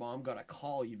 and if your mom got a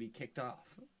call, you'd be kicked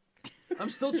off. I'm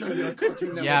still trying to be on Cartoon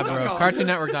Network. Yeah, bro.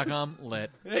 CartoonNetwork.com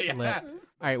lit. Yeah. Lit.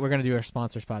 All right, we're gonna do our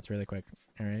sponsor spots really quick.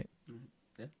 All right.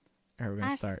 Yeah. All right, we're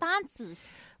gonna Our start. sponsors.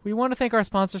 We want to thank our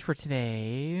sponsors for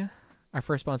today. Our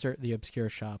first sponsor, The Obscure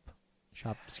Shop,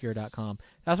 shopobscure.com.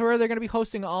 That's where they're going to be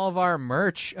hosting all of our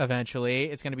merch eventually.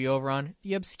 It's going to be over on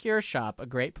The Obscure Shop, a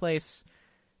great place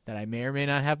that I may or may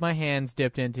not have my hands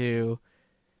dipped into,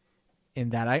 in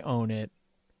that I own it.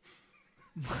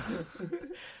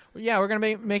 Yeah, we're going to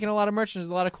be making a lot of merch, and there's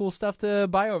a lot of cool stuff to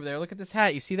buy over there. Look at this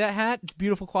hat. You see that hat? It's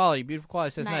beautiful quality. Beautiful quality.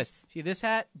 It says nice. Nice. See this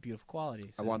hat? Beautiful quality. It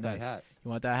I says want that nice. hat. You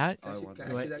want that hat? I want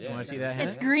Can that. I see You that? want to see Can I that hat?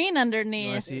 It's green You want to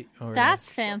underneath. see? Oh, really? That's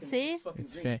fancy. It's fucking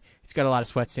It's green. it's got a lot of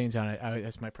sweat stains on it.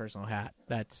 That's my personal hat.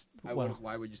 That's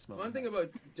Why would you smoke? Fun thing about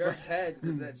Derek's head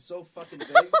is that it's so fucking big.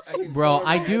 I can bro. store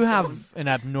I my do headphones. have an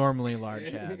abnormally large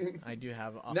head. I do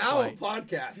have a Now a quite,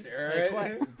 podcaster, all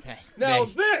right? okay. Now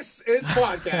Hey. this is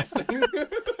podcasting.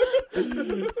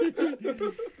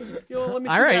 Yo, let me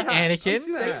see All right, that hat. Let me Anakin.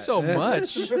 see that Thanks hat. so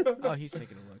much. Oh, he's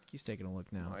taking a look. He's taking a look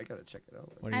now. Oh, I gotta check it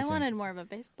out. What do you I think? wanted more of a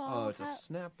baseball Oh, it's a hat.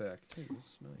 snapback. Hey,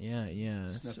 that's nice. Yeah.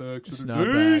 Snapbacks of the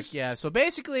Snapback. days. Yeah. So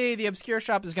basically, the Obscure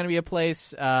Shop is going to be a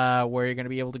place where you're going to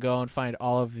be able to go and find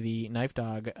all of the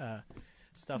KnifeDog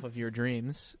stuff of your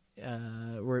dreams.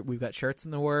 We've got shirts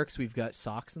in the works. We've got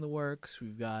socks in the works.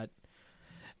 We've got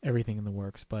everything in the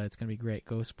works. But it's going to be great.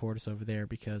 Go support us over there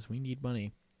because we need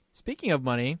money. Speaking of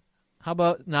money, how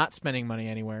about not spending money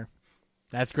anywhere?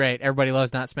 That's great. Everybody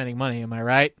loves not spending money. Am I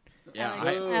right? Yeah,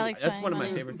 I like that's spending one of my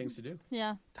money. favorite things to do.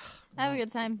 Yeah. I have a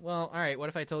good time. Well, all right. What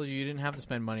if I told you didn't have to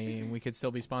spend money and we could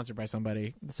still be sponsored by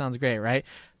somebody? That sounds great, right?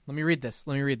 Let me read this.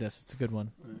 It's a good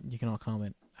one. You can all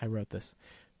comment. I wrote this.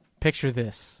 Picture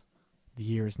this. The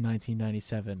year is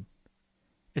 1997.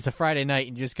 It's a Friday night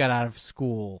and you just got out of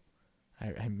school.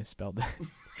 I misspelled that.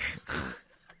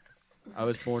 I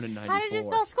was born in '94. How did you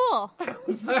spell school?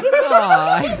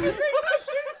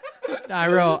 I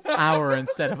wrote hour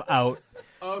instead of out.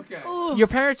 Okay. Ooh. Your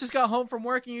parents just got home from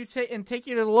work and take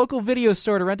you to the local video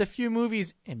store to rent a few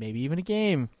movies and maybe even a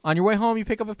game. On your way home, you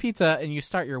pick up a pizza and you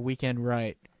start your weekend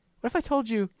right. What if I told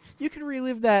you you can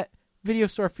relive that video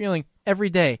store feeling every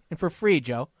day and for free,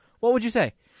 Joe? What would you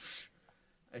say?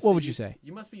 What would you say?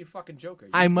 You must be a fucking joker.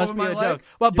 I must be a joke.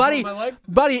 Well, You buddy, pulling my leg?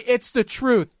 buddy, it's the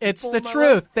truth. It's the pulling my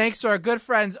truth. leg? Thanks to our good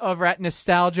friends over at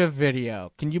Nostalgia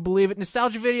Video. Can you believe it?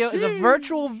 Nostalgia Video is a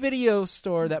virtual video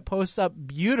store that posts up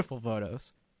beautiful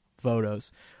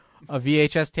photos of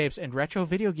VHS tapes and retro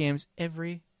video games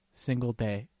every single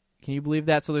day. Can you believe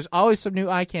that? So there's always some new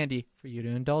eye candy for you to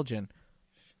indulge in.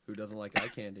 Who doesn't like eye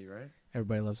candy, right?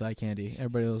 Everybody loves eye candy.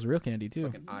 Everybody loves real candy, too.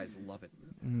 Fucking eyes love it.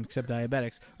 Except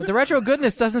diabetics. But the retro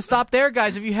goodness doesn't stop there,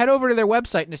 guys. If you head over to their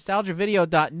website,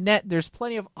 nostalgiavideo.net, there's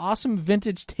plenty of awesome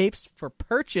vintage tapes for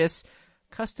purchase,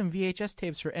 custom VHS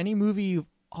tapes for any movie you've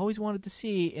always wanted to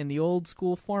see in the old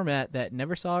school format that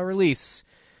never saw a release.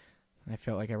 I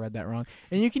felt like I read that wrong.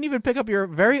 And you can even pick up your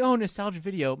very own Nostalgia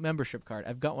Video membership card.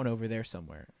 I've got one over there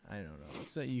somewhere. I don't know.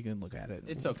 So you can look at it.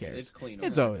 It's Who okay. cares? It's clean.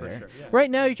 It's over for there. Sure. Yeah. Right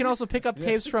now, you can also pick up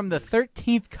tapes from the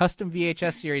 13th custom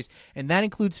VHS series, and that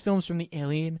includes films from the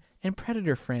Alien and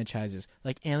Predator franchises,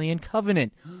 like Alien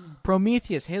Covenant,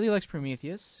 Prometheus. Haley likes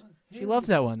Prometheus. She loves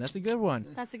that one. That's a good one.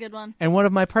 That's a good one. And one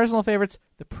of my personal favorites,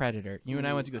 The Predator. You and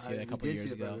I went to go see that a we couple did years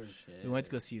see The ago. Predator. We went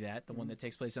to go see that, the one that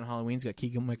takes place on Halloween. It's got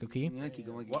Keegan-Michael Key. Yeah, keep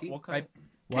going. What kind?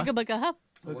 What? Kicka-bicka-hup.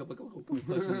 Can we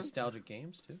play some nostalgic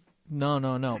games too?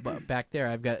 No. But back there,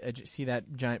 I've got. See that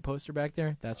giant poster back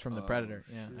there? That's from The Oh, Predator.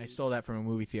 Yeah, I stole that from a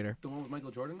movie theater. The one with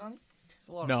Michael Jordan on it? It's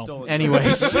a lot of No. stolen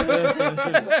Anyways,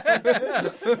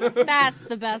 That's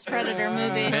the best Predator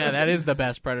movie. yeah, that is the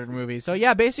best Predator movie. So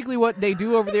yeah, basically what they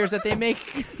do over there is that they make.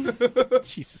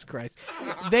 Jesus Christ,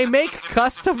 they make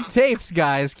custom tapes,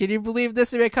 guys. Can you believe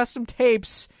this? They make custom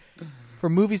tapes for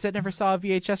movies that never saw a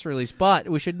VHS release. But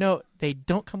we should note they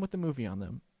don't come with the movie on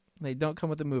them. They don't come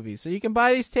with the movie. So you can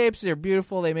buy these tapes. They're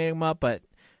beautiful. They made them up, but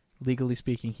legally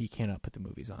speaking, he cannot put the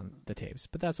movies on the tapes.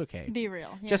 But that's okay. Be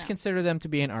real. Just consider them to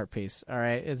be an art piece. All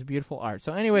right, it's beautiful art.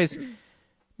 So, anyways,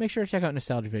 make sure to check out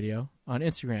Nostalgia Video on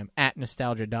Instagram at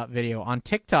nostalgia.video, on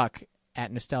TikTok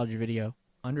at nostalgiavideo_.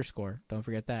 Don't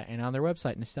forget that, and on their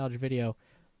website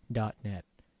nostalgiavideo.net.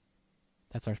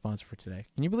 That's our sponsor for today.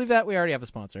 Can you believe that? We already have a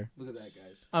sponsor. Look at that,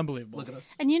 guys. Unbelievable. Look at us.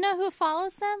 And you know who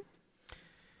follows them?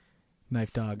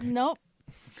 KnifeDog. Nope.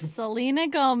 Selena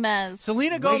Gomez.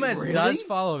 Selena Gomez really? does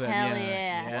follow them. Hell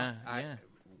yeah. yeah.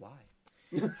 Why?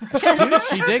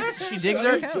 She digs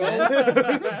her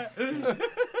account.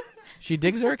 She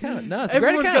digs her account. No, it's a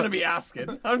great Everyone's account. gonna be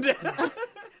asking. I'm dead.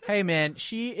 Hey man,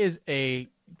 she is a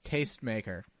taste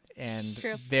maker, and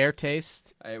True. their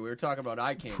taste Hey, we were talking about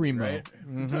eye candy, primo. right?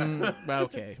 Mhm.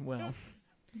 Okay, well,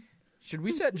 should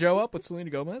we set Joe up with Selena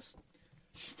Gomez?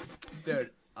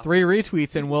 Dude, 3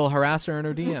 retweets and we'll harass her in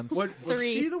her DMs. was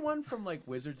 3. she the one from like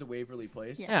Wizards of Waverly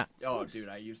Place? Yes. Yeah. Oh, dude,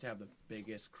 I used to have the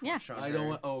biggest crush on her. I don't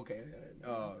want. Oh, okay.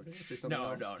 Oh, Say something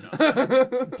no, else.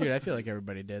 no. Dude, I feel like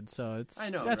everybody did, so it's I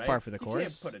know, that's right? par for the You course.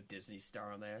 can't put a Disney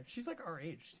star on there. She's like our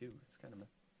age too. It's kind of.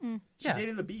 She Yeah.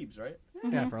 dated the Beebs, right?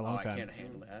 Yeah, for a Oh, long I time. can't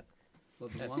handle that.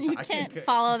 Love the That's- one. You I can't can't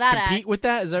follow that Compete act. with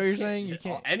that? Is that what you're saying? You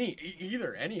can't. Any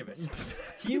of it.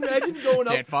 Can you imagine going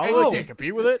up? Can't follow Oh. it. Can't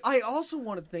compete with it. I also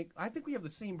want to think. I think we have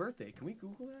the same birthday. Can we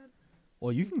Google that?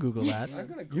 Well, you can Google that. I'm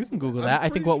gonna You can Google Google it. that. I'm I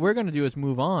think pretty what we're going to do is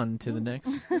move on to the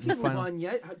next. Can't move final. on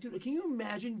yet. Dude, can you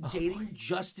imagine dating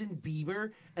Justin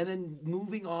Bieber and then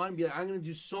moving on and be like, I'm going to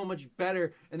do so much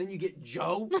better, and then you get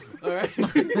Joe? All right.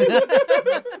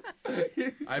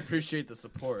 I appreciate the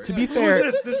support. To be Who's fair,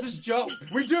 this? This is Joe.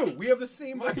 we do. We have the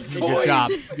same. good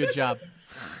job. Good job.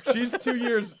 She's 2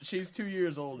 years. She's 2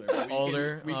 years older.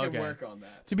 Older? We can Okay. work on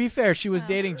that. To be fair, she was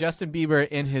dating Justin Bieber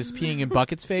in his peeing in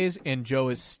buckets phase, and Joe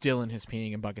is still in his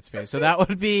peeing in buckets phase. So that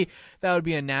would be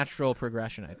a natural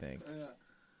progression, I think.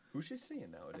 Who's she seeing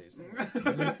nowadays?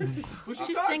 Who's she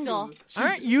She's talking single. to?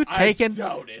 Aren't you taking? I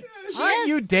doubt it. Aren't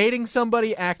you dating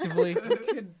somebody actively?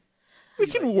 We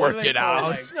can What do work they it call out.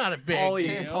 like It's not a big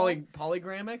deal.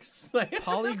 Polygamics?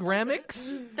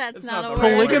 Polygamics? That's It's not not a the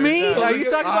word. Polygamy? word. Are you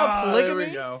talking about There we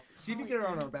polygamy? go. See if you can get her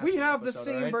on our Bachelor We have the episode,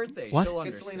 same all right? birthday. What? She'll Get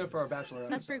understand. Selena for our Bachelor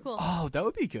That's pretty cool. Oh, that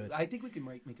would be good. I think we can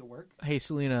make it work. Hey,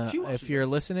 Selena, She watches if you're us.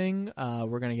 listening,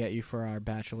 we're going to get you for our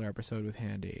Bachelor episode with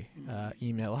Handy.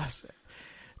 Email us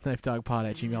at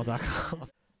knifedogpod@gmail.com.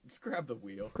 Let's grab the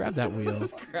wheel. Grab that wheel.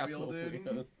 Grab Wheel, the dude.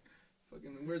 wheel.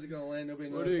 Fucking, where's it going to land? Nobody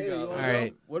knows. What do we Hey, got? you All wanna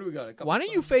right. What do we got? A couple Why don't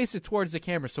you songs? face it towards the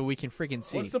camera so we can freaking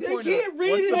see? What's the They point can't of,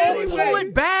 read what's it the anyway. point Pull of-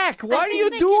 it back. What I are think you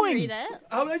they can doing? read it.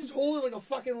 How would I just hold it like a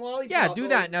fucking lollipop? Yeah, do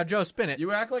that. Now, Joe, spin it.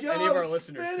 You act like Joe, any of our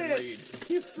listeners spin can it. read.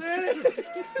 Spin it.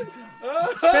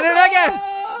 Spin it again.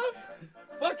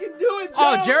 Fucking do it, Joe.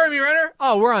 Oh, Jeremy Renner?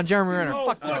 Oh, we're on Jeremy Renner. Oh,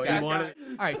 Fuck this Oh, guy. you wanted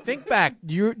All right, think back.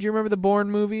 Do you remember the Bourne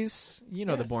movies? You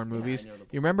know the Yes. Bourne Yeah, I movies. know the Bourne.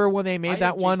 You remember when they made I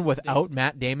that know one Jason without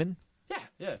Matt Damon?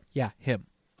 Yeah. Yeah, him.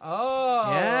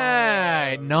 Oh.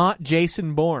 Yeah, not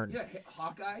Jason Bourne. Yeah,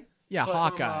 Hawkeye. Yeah, But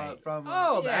Hawkeye.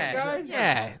 that guy?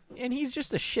 Yeah, and he's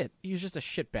just a shit. He's just a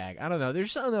shit bag. I don't know.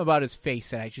 There's something about his face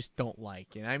that I just don't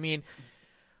like. And I mean,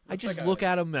 I just like look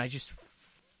at him and I just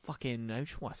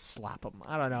want to slap him.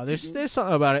 I don't know. There's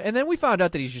something about it. And then we found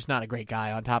out that he's just not a great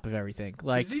guy on top of everything.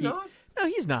 Like, Is he not? No,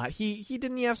 he's not. He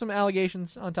didn't he have some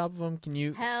allegations on top of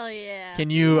him? Hell yeah. Can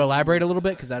you elaborate a little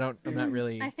bit? Because I'm not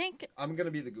really. I think I'm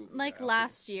gonna be the Google. like guy.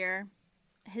 last year,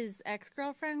 his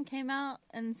ex-girlfriend came out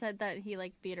and said that he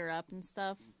like beat her up and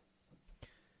stuff.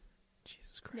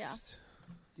 Jesus Christ.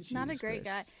 Yeah. Not a great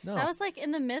guy. No. That was like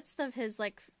in the midst of his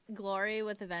like glory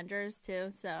with Avengers too,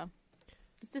 so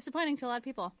it's disappointing to a lot of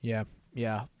people. Yeah.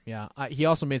 He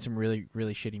also made some really,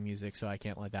 really shitty music, so I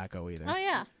can't let that go either. Oh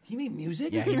yeah. He made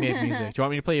music? Yeah, he made music. Do you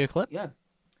want me to play you a clip? Yeah.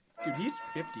 Dude, he's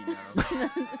 50 now.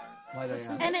 Why'd I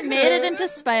ask? And it made it into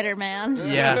Spider-Man.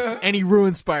 Yeah, and he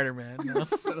ruined Spider-Man.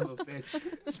 Son of a bitch.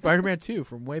 Spider-Man 2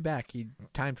 from way back. He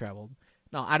time traveled.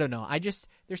 No, I don't know.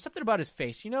 There's something about his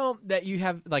face. You know that you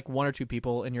have like one or two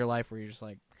people in your life where you're just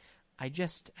like, I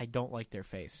don't like their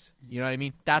face. You know what I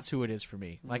mean? That's who it is for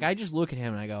me. Like I just look at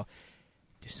him and I go,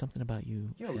 there's something about you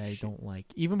that I don't like.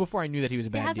 Even before I knew that he was a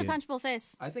He bad has dude. a punchable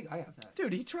face. I think I have that.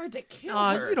 Dude, he tried to kill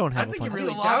Aw, her. you don't have I a think you punch.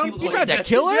 really A lot of people downplayed You tried to that.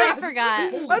 kill her? Yes. I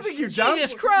forgot. I think you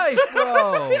Jesus Christ,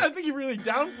 bro! Yeah, I think you really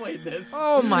downplayed this.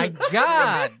 Oh my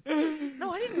God!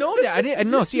 No, I didn't know that. I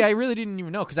didn't. No, see, I really didn't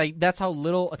even know because that's how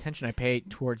little attention I pay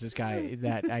towards this guy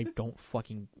that I don't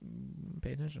fucking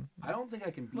pay attention. I don't think I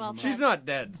can beat Well him said. up. She's not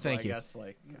dead. So Thank I you. guess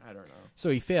like I don't know. So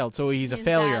he failed. So he's a He's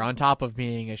failure bad. on top of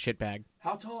being a shitbag.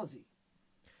 How tall is he?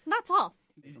 Not tall.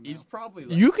 He's probably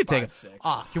like You could take it.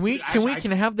 5'6". Can we?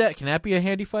 Can I have that? Can that be a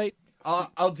handy fight? I'll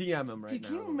DM him right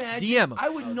Can you now. imagine? DM him. I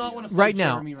would not want to fight Right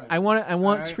now, Jeremy right I want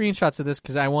Alright. screenshots of this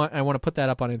because I want to put that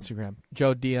up on Instagram.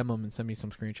 Joe, DM him and send me some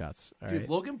screenshots. All Dude, right.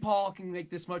 Logan Paul can make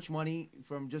this much money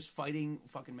from just fighting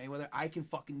fucking Mayweather. I can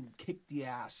fucking kick the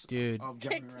ass. Dude. Of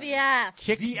Jeremy Kick Renner. the ass.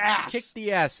 Kick the ass. Kick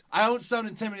the ass. I don't sound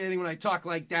intimidating when I talk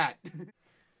like that.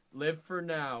 Live for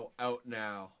now, out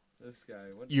now. This guy.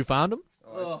 What? You found him?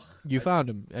 Oh, Ugh. You found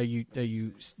him. Are you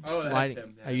Oh, that's sliding?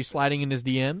 him. Are you sliding in his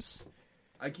DMs?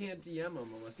 I can't DM him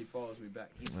unless he follows me back.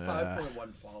 He's Uh,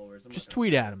 5.1 followers. I'm Just not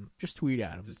tweet at him. Just tweet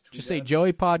at him. Just tweet Just say at him.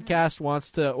 Joey Podcast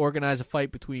wants to organize a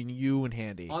fight between you and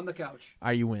Handy. On the couch.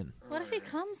 Are you in? What if he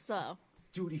comes though?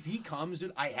 Dude, if he comes,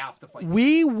 dude, I have to fight.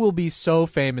 We will be so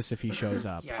famous if he shows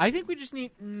up. Yeah. I think we just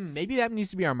need maybe that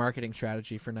needs to be our marketing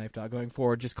strategy for KnifeDog going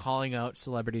forward. Just calling out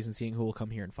celebrities and seeing who will come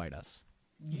here and fight us.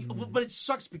 But it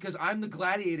sucks because I'm the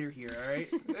gladiator here, all right?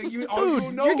 You,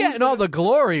 Dude, know you're who's getting all the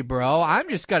glory, bro. I'm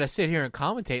just gotta sit here and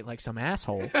commentate like some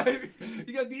asshole.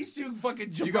 You got these two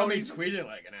fucking You got me jabronis. tweeted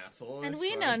like an asshole. And it's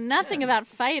we fine. know nothing about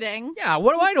fighting. Yeah,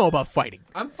 what do I know about fighting?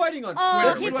 I'm fighting on Oh,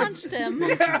 Twitter. he which is- punched him.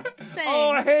 Yeah.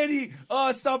 Oh, Handy.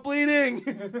 Oh, stop bleeding.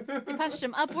 He punched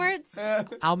him upwards.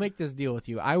 I'll make this deal with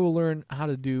you. I will learn how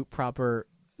to do proper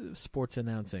sports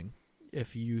announcing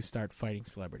if you start fighting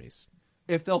celebrities.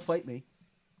 If they'll fight me,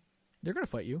 They're gonna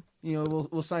fight you. you know,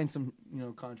 we'll sign some,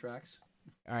 contracts.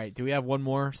 All right. Do we have one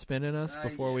more spin in us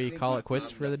before yeah, I we think call I'm- it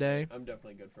quits I'm for the day? I'm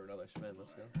definitely good for another spin.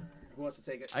 Let's go. Who wants to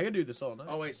take it? I could do this all night.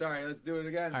 Oh, wait, sorry. Let's do it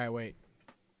again. All right. Wait.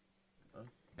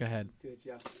 Go ahead, Dude,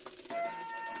 yeah.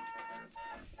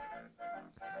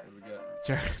 What do we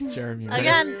got? Jeremy.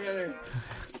 Again.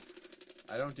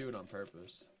 I don't do it on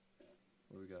purpose.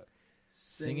 What do we got?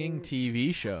 Singing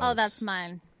TV shows. Oh, that's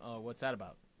mine. Oh, what's that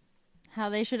about? How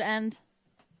they should end.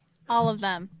 All of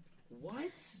them.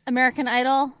 What? American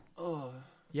Idol. Oh,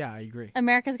 Yeah, I agree.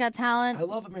 America's Got Talent. I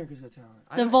love America's Got Talent.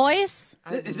 The Voice.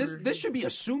 This should be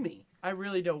assuming. I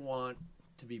really don't want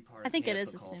to be part I of think it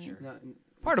cancel is culture. assuming.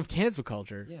 Part of cancel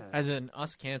culture. Yeah. As in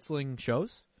us canceling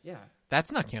shows. Yeah.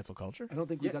 That's not cancel culture. I don't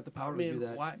think we got the power I mean, to do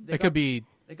that. Why? It could be.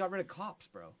 They got rid of cops,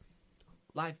 bro.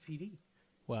 Live PD.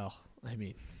 Well, I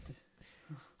mean,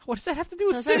 what does that have to do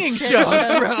with Those are singing shit shows,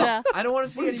 shows, bro? yeah. I don't want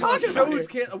to see What are any you more talking about shows.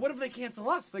 here? What if they cancel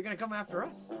us? They're gonna come after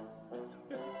us.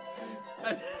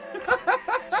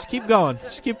 Just keep going.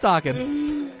 Just keep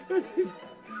talking.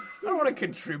 I don't want to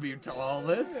contribute to all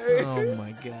this. Oh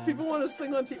my god, People want to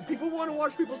sing on TV. People want to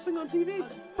watch people sing on TV.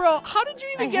 bro! How did you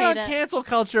even I get on hate it. cancel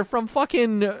culture from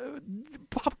fucking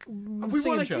pop We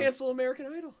singing want to shows? cancel American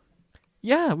Idol.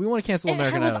 Yeah, we want to cancel It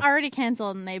American was Idol. already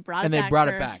canceled, and they brought And it they back brought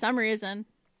it for back. some reason.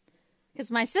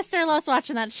 Because my sister loves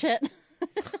watching that shit.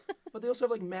 But they also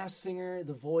have like Masked Singer,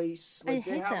 The Voice. I Like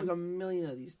they hate have them. like a million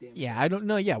of these damn. Yeah, I don't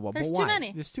know. Yeah, well, There's but too why?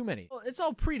 many. There's too many. Well, it's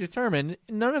all predetermined.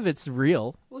 None of it's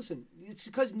real. Listen, it's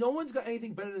because no one's got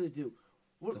anything better to do.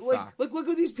 It's a Like, fact. look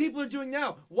what these people are doing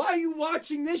now. Why are you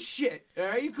watching this shit? All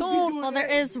right, you could be Don't- doing Well, there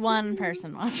that. is one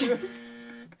person watching.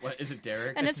 What is it,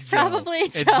 Derek? And it's Joe. probably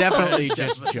It's Joe. definitely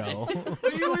just Joe. Are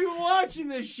you even watching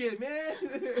this shit,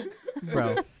 man?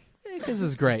 Bro. This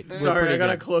is great. We're Sorry, pretty I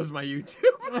gotta good. close my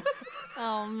YouTube.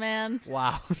 Oh man.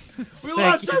 Wow. We Thank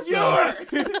lost you our so-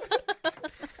 viewer.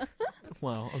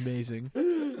 Wow, amazing.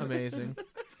 Amazing.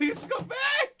 Please come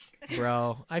back.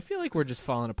 Bro, I feel like we're just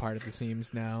falling apart at the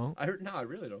seams now. I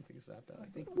really don't think it's that bad. I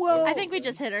think. Well, I think we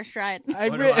just hit our stride. I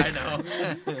What do re- I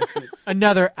know?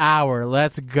 Another hour.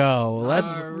 Let's go.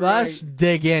 Let's right.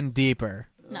 dig in deeper.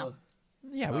 No,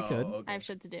 Yeah, we could. Oh, okay. I have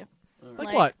shit to do.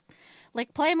 Like what?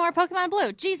 Like play more Pokemon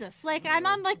Blue. Jesus, like I'm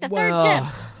on like the Well,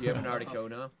 third Do you have an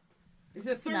Articuno? Is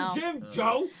it third No. gym,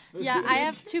 Joe? gym. Yeah, I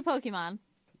have 2 Pokemon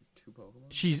 2 Pokemon?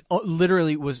 she's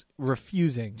literally was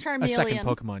refusing a second Charmeleon.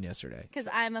 Pokemon yesterday. because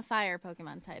I'm a fire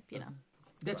Pokemon type. You know.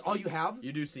 That's all you have?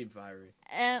 You do seem fiery.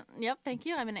 And yep, thank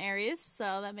you. I'm an Aries, so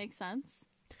that makes sense.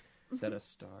 Is that a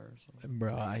star or something?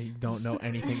 Bro, I don't know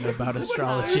anything about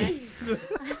astrology.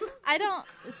 I don't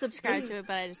subscribe to it,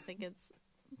 but I just think it's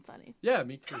funny Yeah,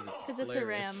 me too. because it's a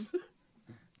ram.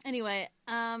 Anyway,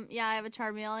 yeah, I have a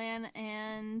Charmeleon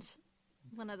and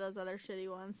one of those other shitty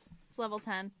ones. It's level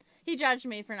 10. He judged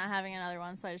me for not having another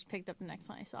one, so I just picked up the next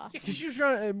one I saw. Because she was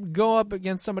trying to go up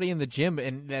against somebody in the gym,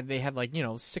 and they had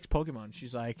 6 Pokemon.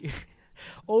 She's like,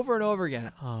 over and over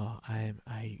again. Oh, I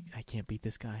can't beat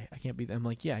this guy. I can't beat them. I'm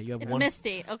like, yeah, you have It's one.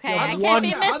 Misty, okay? Yeah, I one- can't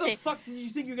beat How the Misty. fuck did you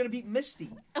think you're gonna beat Misty?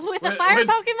 With a fire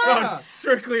Pokemon? Yeah.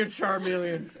 Strictly a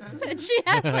Charmeleon. And she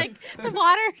has, like, the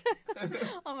water.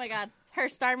 Oh, my God. Her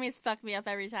Starmies fuck me up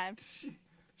every time.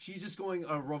 She's just going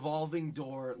a revolving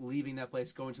door, leaving that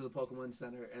place, going to the Pokemon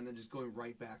Center, and then just going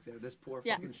right back there. This poor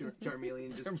Yeah. fucking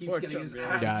Charmeleon just Poor keeps getting his Charmeleon.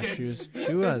 ass Yeah, kicked. she was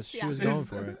Yeah. going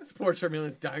for it. This poor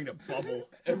Charmeleon's dying to bubble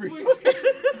every.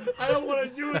 I don't want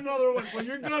to do another one, but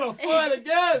you're gonna fight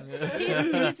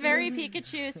again. He's very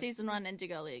Pikachu Season 1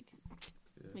 Indigo League.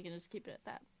 We can just keep it at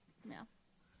that. Yeah.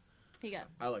 He got.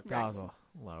 I like That was that.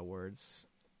 a lot of words.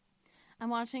 I'm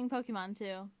watching Pokemon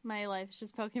too. My life's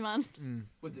just Pokemon.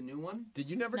 With the new one? Did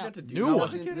you never No. get to do New that one?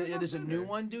 as a kid or There's a something, new or-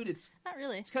 one, dude. It's Not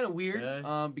really. kind of weird,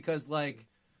 Yeah. because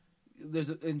there's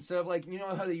instead of you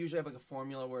know how they usually have a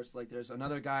formula where it's there's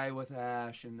another guy with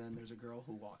Ash and then there's a girl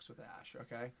who walks with Ash.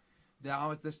 Okay,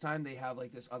 now at this time they have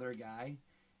this other guy,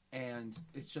 and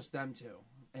it's just them two,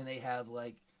 and they have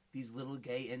these little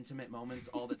gay intimate moments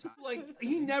all the time.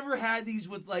 He never had these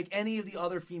with any of the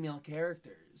other female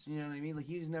characters. You know what I mean?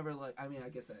 He's never I mean, I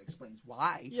guess that explains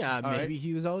why. Yeah, All maybe right?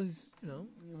 he was always, You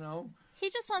know. He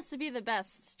just wants to be the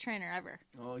best trainer ever.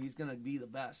 Oh, he's gonna be the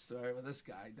best. All right, with this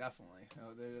guy, definitely.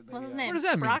 What's his name? What does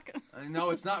that mean? Brock?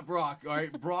 No, it's not Brock. All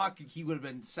right, Brock. He would have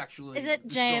been sexually. Is it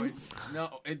destroyed. James?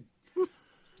 No.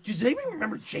 Does anybody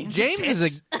remember James? James tits?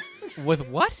 is with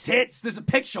what? tits. There's a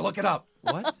picture. Look it up.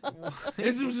 What?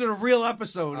 This was in a real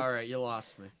episode. All right, you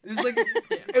lost me. It was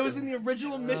it was in the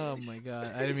original Misty. Oh my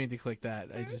god! I didn't mean to click that.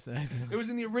 It was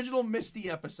in the original Misty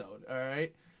episode. All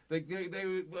right, they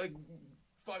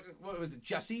what was it?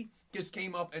 Jessie just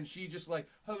came up and she just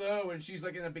hello, and she's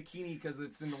in a bikini because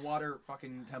it's in the water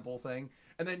fucking temple thing,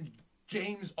 and then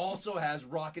James also has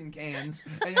rockin' cans.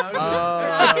 And,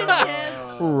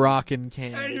 Rockin' and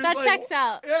can. you're That just checks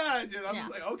out. Yeah, dude. I'm Yeah.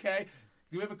 just okay.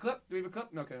 Do we have a clip? No,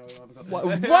 okay, no, we don't have a clip. Why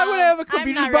would I have a clip? I'm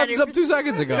You just not brought ready this up for 2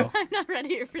 seconds ago. I'm not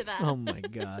ready for that. Oh my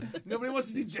god. Nobody wants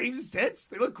to see James's tits.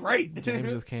 They look great.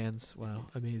 James with cans. Wow,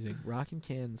 amazing. Rockin'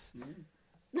 cans.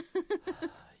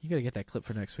 You gotta get that clip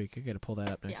for next week. You gotta pull that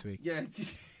up next week. Yeah.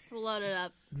 We'll load it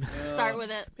up. Start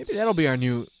with it. Maybe that'll be our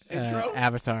new Intro?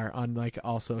 avatar on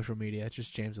all social media. It's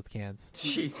just James with cans.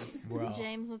 Jesus. Bro.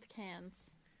 James with cans.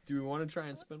 Do we want to try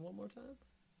and spin one more time?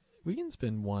 We can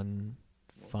spin one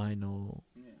final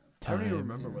I time. don't even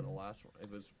remember what the last one.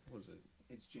 It was it?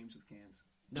 It's James with cans.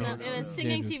 No, it was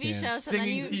singing James with TV cans. shows, and then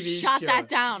Singing you TV shot show. that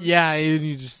down. Yeah,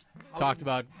 you just talked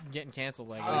about getting canceled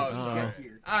like Oh, this. so Oh.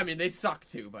 here. I mean, they suck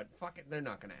too, but fuck it, they're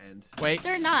not going to end. Wait,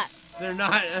 They're not. They're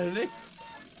not. They,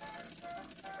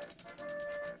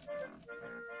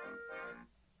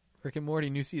 Rick and Morty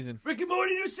new season. Rick and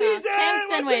Morty new season. Cam's been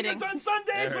Watch it. waiting. It's on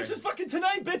Sundays, All which right. is fucking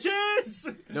tonight,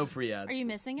 bitches. no free ads. Are you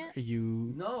missing it? Are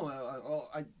you No,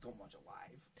 I don't watch it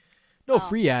live. no Oh.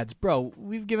 free ads, bro?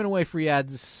 We've given away free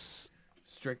ads.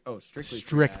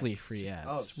 Strictly free ads.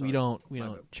 Oh, sorry. we don't My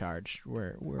bad. charge.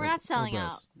 We're not selling bros.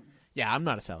 out. Yeah, I'm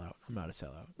not a sellout.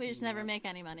 We just never make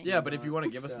any money. Yeah, but if you want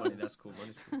to give us money, that's cool.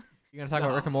 Money's cool. You gonna talk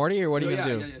about Rick and Morty, or what are you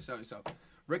gonna do? Yeah, so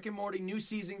Rick and Morty new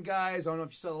season, guys. I don't know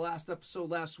if you saw the last episode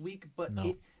last week, but No.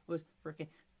 it was freaking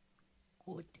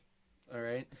good. All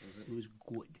right, it was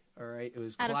good. All right, it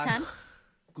was Out of classic. 10?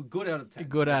 Good out of 10.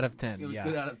 Good out of 10. It was Yeah.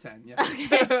 good out of 10.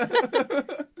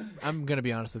 Yeah. I'm gonna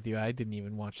be honest with you. I didn't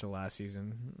even watch the last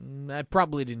season. I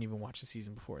probably didn't even watch the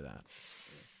season before that.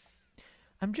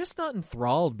 I'm just not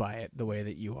enthralled by it the way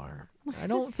that you are. I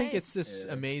don't think it's this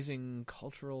amazing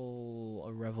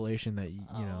cultural revelation that you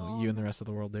and the rest of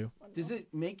the world do. Does it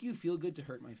make you feel good to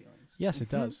hurt my feelings? Yes, it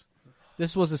does.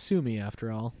 This was a sue me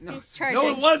after all. No, He's charging. no,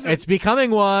 it wasn't. It's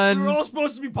becoming one. We were all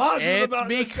supposed to be positive It's about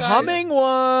this, becoming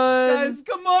one. guys,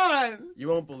 come on. You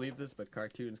won't believe this, but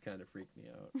cartoons kind of freak me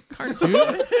out.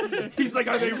 Cartoon? He's like,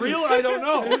 are they real? I don't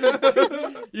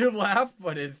know. You laugh,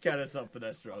 but it's kind of something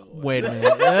I struggle with. Wait a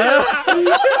minute.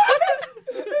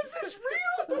 This is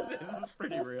real. This is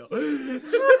pretty real.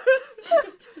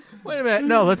 Wait a minute.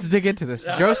 No, let's dig into this.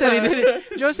 Joe said he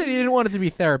didn't want it to be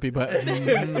therapy, but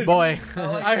boy,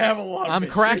 I have a lot of I'm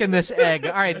issues. cracking this egg.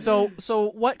 All right, so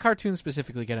what cartoons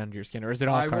specifically get under your skin, or is it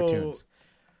all cartoons?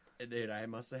 Dude, I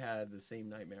must have had the same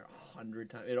nightmare 100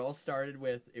 times. It all started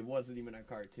with, it wasn't even a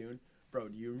cartoon. Bro,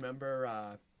 do you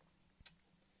remember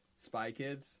Spy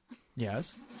Kids?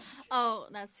 Yes, Oh,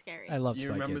 that's scary. I love You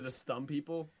Spy remember Kids. the Thumb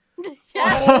People?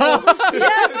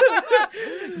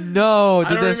 No,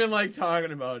 I don't even like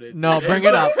talking about it. No, bring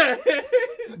it up.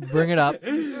 Bring it up.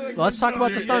 Let's talk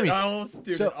about the Dude, thummies.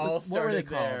 Dude, So, it all what were they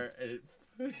started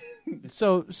there.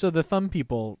 So the thumb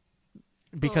people,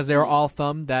 because they were all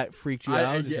thumb, that freaked you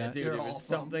out. Is Yeah, that? dude, They're it all was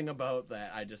something about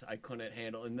that I couldn't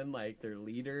handle. And then like their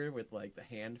leader with like the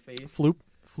hand face. Floop,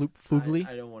 Foogly.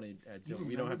 I don't want to.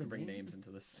 We don't have to bring names into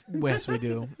this. Yes, we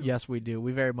do. Yes, we do.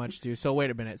 We very much do. So wait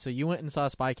a minute. So you went and saw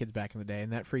Spy Kids back in the day,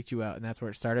 and that freaked you out, and that's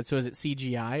where it started. So is it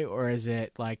CGI or is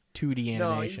it like 2D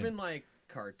animation? No, even like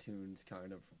cartoons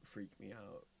kind of freak me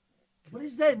out. What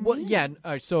does that mean? Well, yeah.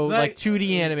 So like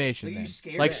 2D animation, Are you then.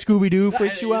 scared? Like Scooby Doo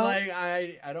freaks you out. Like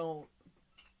I don't.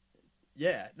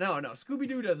 Yeah, no, Scooby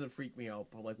Doo doesn't freak me out,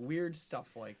 but like weird stuff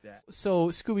like that. So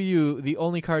Scooby Doo, the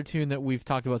only cartoon that we've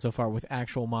talked about so far with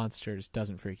actual monsters,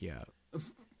 doesn't freak you out.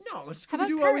 No, about Scooby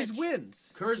Doo always Courage?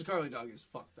 wins. Courage the Cowardly Dog is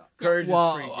fucked up. Courage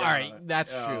Well, is freaked all right, out.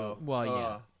 that's true. Well,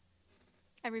 yeah.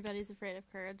 Everybody's afraid of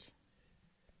Courage.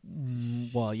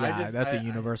 Well, yeah, just- that's a I-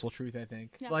 universal truth, I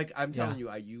think. Yeah. Like I'm telling Yeah. you,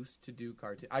 I used to do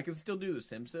cartoon. I can still do The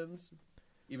Simpsons,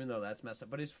 even though that's messed up.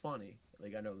 But it's funny.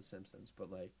 Like I know The Simpsons, but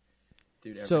like,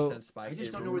 dude, ever So- since Spike, I just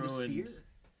it don't know where this ruined- fear.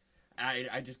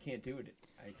 I just can't do it.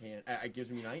 I can't. It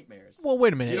gives me nightmares. Well,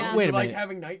 wait a minute. You don't Wait a like minute.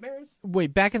 having nightmares?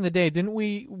 Wait, back in the day, didn't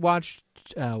we watch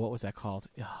what was that called?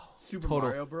 Oh, Super Total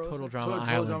Mario Bros. Total Drama Total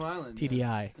Island. Drama Island,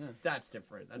 TDI. That's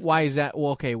different. That's Why different. is that?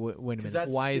 Well, okay, wait a 'Cause minute.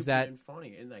 that's Why is stupid that? and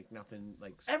funny and like nothing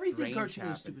like Everything strange cartoon is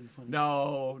happened. stupid and funny.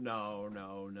 No.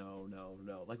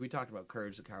 Like we talked about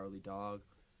Courage the Cowardly Dog.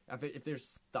 If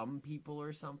there's thumb people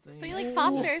or something. But you like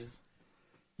Foster's.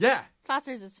 Yeah,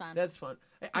 Foster's is fun. that's fun.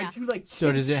 I Yeah. do like. So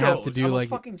kid does it have to shows. do, I'm like- a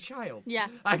fucking child? Yeah.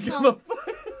 I give Well,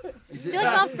 a. Is do it you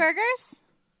like Bob's Burgers?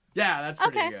 Yeah, that's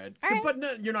pretty Okay, good. all So, right. but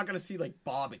no, you're not gonna see like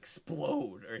Bob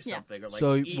explode or Yeah. something, or like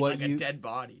So eat what like you- a dead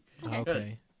body.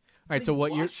 Okay. All right. So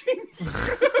what you're watching?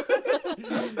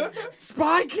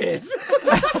 Spy Kids.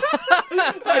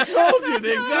 I told you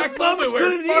the exact moment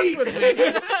where it fucked with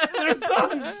me. Their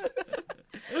thumbs.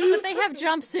 But they have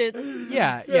jumpsuits.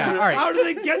 yeah. All right. How do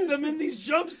they get them in these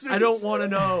jumpsuits? I don't want to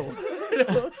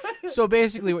know. So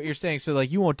basically, what you're saying, so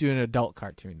like you won't do an adult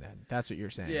cartoon then? That's what you're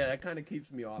saying. Yeah, that kind of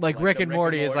keeps me off. Like Rick the and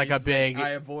Morty is like a Morty's, big- I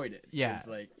avoid it. Yeah. It's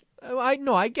like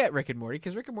I get Rick and Morty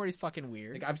because Rick and Morty's fucking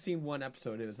weird. I've seen one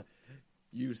episode. It was,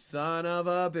 you son of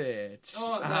a bitch.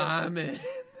 Oh, no. I'm in.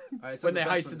 All right, When the they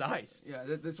best heist in the one's- heist.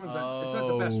 Yeah, this one's not. It's not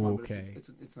the best one, but Okay.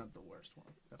 it's not the worst one.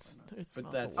 Definitely not. It's But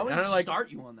not that's- the I worst. would And I like- start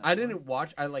you on that. I one. didn't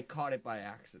watch. I like caught it by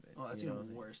accident. Oh, that's you know?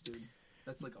 even worse, dude.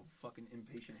 That's like a fucking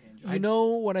impatient hand You job. know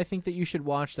what I think that you should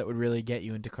watch that would really get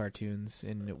you into cartoons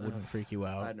and it wouldn't freak you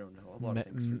out? I don't know. A lot of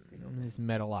things freak me out. Is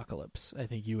Metalocalypse. I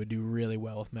think you would do really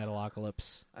well with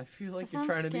Metalocalypse. I feel like That you're sounds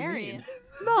trying scary. to be mean.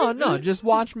 No, just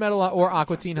watch or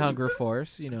Aqua Teen Hunger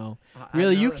Force. You know, I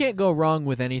really, know you that- can't go wrong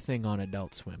with anything on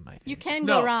Adult Swim. I think. You can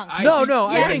No, go wrong.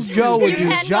 No, Yes, I think Joe would you do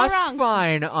can go just wrong.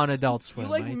 fine on Adult Swim.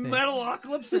 You like I think.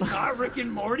 Metalocalypse and not Rick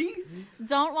and Morty?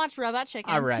 Don't watch Robot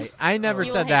Chicken. All right, I never You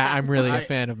will said hate that. that. I'm really a I-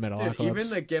 fan of Dude, Metalocalypse. even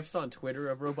the gifs on Twitter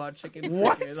of Robot Chicken.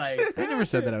 What? Like, I never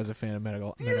said that I was a fan of You're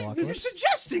Metalocalypse.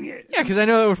 suggesting it. Yeah, because I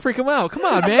know that would freak him out. Come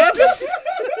on, man.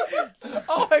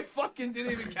 Oh, I fucking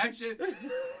didn't even catch it.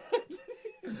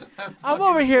 I'm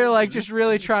over here like just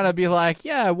really trying to be like,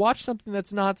 yeah, watch something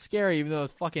that's not scary, even though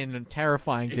it's fucking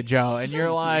terrifying to Joe. And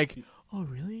you're like, oh,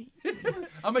 really?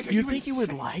 I'm like, are You think you would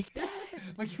insane? like that?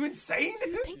 Like, you insane?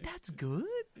 You think that's good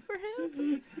for him?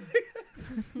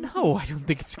 No, I don't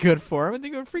think it's good for him. I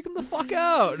think it would freak him the fuck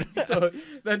out. So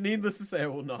then, needless to say, I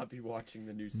will not be watching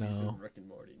the new season of Rick and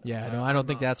Morty. No, I don't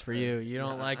think that's for you. You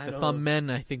don't like the thumb men.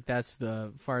 I think that's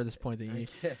the farthest point that you.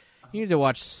 You need to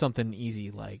watch something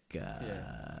easy like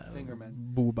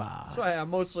Fingerman. Booba. That's why I'm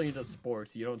mostly into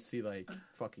sports. You don't see like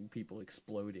fucking people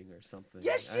exploding or something.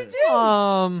 Yes, you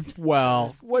do.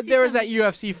 Well, there was that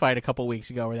UFC fight a couple weeks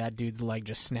ago where that dude's leg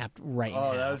just snapped right in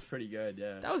half. That was pretty good.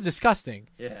 Yeah, that was disgusting.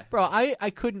 Yeah, bro, I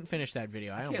couldn't finish that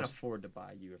video. I can't afford to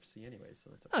buy UFC anyway, so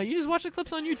that's. Oh, you just watch the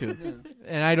clips on YouTube,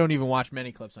 and I don't even watch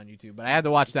many clips on YouTube, but I had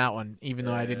to watch that one even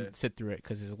though I didn't sit through it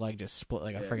because his leg just split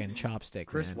like a friggin' chopstick.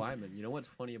 Chris Wyman, you know what's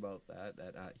funny about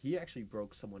that he actually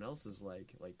broke someone else's leg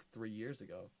like 3 years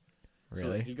ago.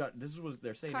 Really? So he got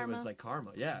they're saying Karma. it was like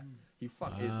karma. Yeah, he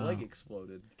his leg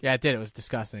exploded. Yeah, it did. It was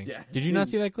disgusting. Yeah. Did you not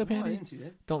see that clip, No, I Andy? didn't see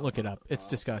that. Don't look it up. It's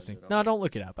disgusting. No, don't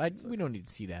look it up. We don't need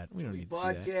to see that. We don't need to see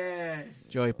that. Podcast.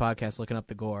 Joey Podcast looking up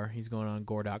the gore. He's going on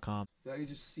gore.com. Are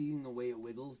just seeing the way it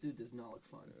wiggles, dude? Does not look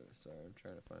fun. Sorry, I'm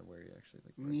trying to find where he actually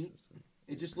like Meat. breaks this.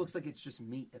 It just looks like it's just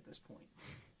meat at this point.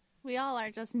 We all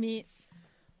are just meat.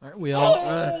 Aren't we all?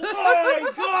 Oh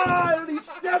my god! He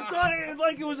stepped on it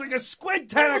like it was like a squid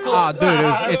tentacle. Oh,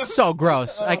 dude, it's so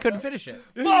gross. I couldn't finish it.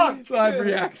 Fuck! Live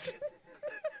reaction.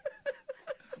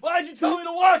 Why'd you tell me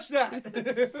to watch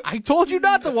that? I told you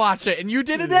not to watch it, and you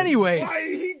did it anyways.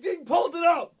 Why pulled it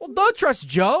up? Well, don't trust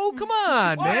Joe. Come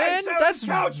on, Why? I man. sat on That's the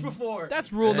couch before.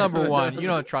 That's rule number one. You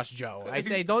don't trust Joe. I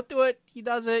say don't do it. He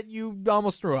does it. You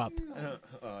almost threw up.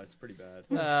 It's pretty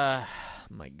bad.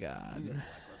 My God.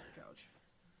 Couch.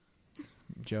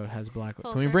 Joe has black.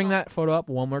 Full Can we bring circle. that photo up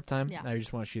one more time? Yeah. I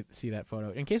just want to see that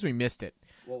photo in case we missed it.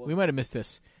 Well, We might have missed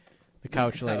this. The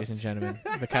couch, ladies and gentlemen.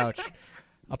 The couch.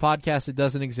 A podcast that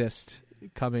doesn't exist.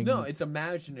 Coming. no, it's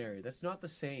imaginary. That's not the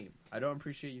same. I don't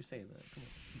appreciate you saying that.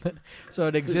 Come on. So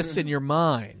it exists in your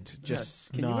mind. Just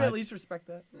Yes. Can not. you at least respect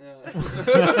that?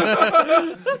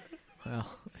 Well,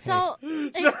 So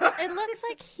it looks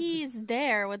like he's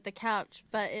there with the couch,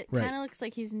 but it Right. kind of looks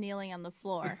like he's kneeling on the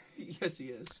floor. Yes, he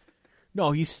is.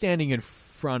 no, he's standing in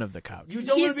front of the couch. You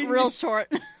don't He's wanna be real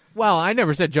short. Well, I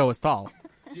never said Joe was tall.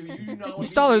 Do you know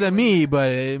He's taller than me, but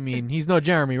I mean, he's no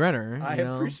Jeremy Renner. I you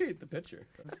know? appreciate the picture.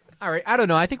 All right, I don't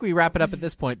know. I think we wrap it up at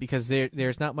this point because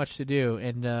there's not much to do,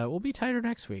 and we'll be tighter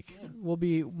next week. Yeah. We'll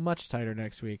be much tighter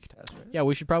next week. That's right. Yeah,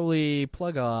 we should probably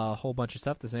plug a whole bunch of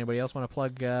stuff. Does anybody else want to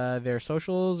plug their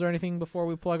socials or anything before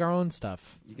we plug our own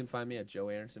stuff? You can find me at Joe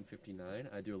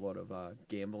Anderson59. I do a lot of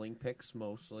gambling picks,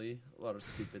 mostly. A lot of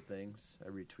stupid things. I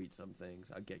retweet some things.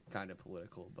 I get kind of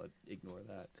political, but ignore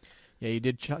that. Yeah, you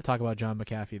did talk about John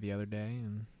McAfee the other day,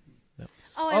 and that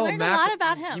was Oh, I learned a lot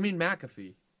about him. You mean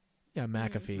McAfee? yeah,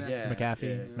 McAfee, Yeah,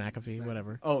 McAfee, yeah. McAfee,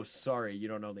 whatever. Oh, sorry. You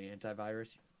don't know the antivirus?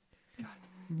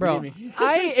 Bro, What do you mean?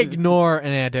 I ignore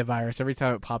an antivirus every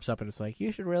time it pops up, and it's like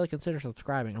you should really consider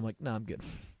subscribing. I'm like, no, I'm good.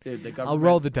 Dude, the I'll government,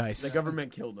 roll the dice. The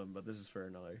government killed him, but this is for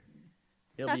another.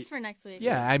 That's for next week.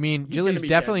 Yeah, I mean, He's gonna Jillian's be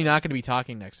definitely dead. not going to be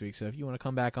talking next week. So if you want to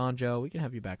come back on, Joe, we can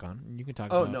have you back on. And you can talk.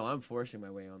 Oh, about... no, I'm forcing my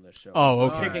way on this show. Oh,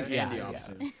 I'm okay. kicking Yeah, Andy off yeah.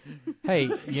 soon.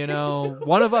 Hey, you know,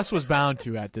 one of us was bound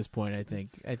to at this point. I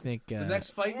think. The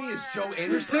next fight me is Joe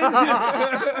Anderson. And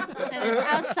it's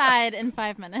outside in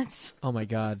 5 minutes. Oh my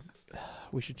God,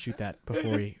 we should shoot that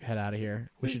before we head out of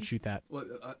here. We should shoot that What,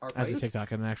 our as a fight?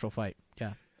 TikTok and an actual fight.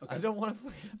 Yeah. I don't want to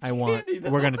fight. I want. Andy, though.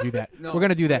 We're gonna do that. No, we're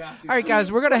gonna do that. we have to. All right,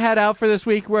 guys. We're gonna head out for this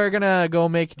week. We're gonna go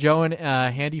make Joe and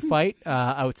Handy fight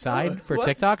outside for What?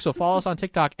 TikTok. So follow us on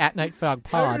TikTok at KnifeDog I don't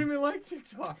Pod. even like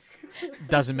TikTok.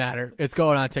 Doesn't matter. It's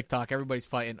going on TikTok. Everybody's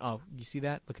fighting. Oh, you see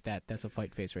that? Look at that. That's a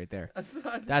fight face right there. That's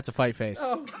not. That's a fight face.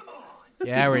 Oh,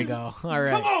 Yeah, there we go. All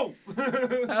right. Come on!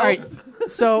 All right.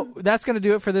 So that's going to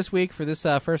do it for this week for this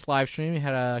first live stream. We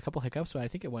had a couple hiccups, but I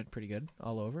think it went pretty good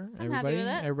all over. I'm happy with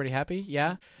it. Everybody happy?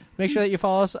 Yeah. Make sure that you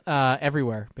follow us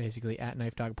everywhere, basically, at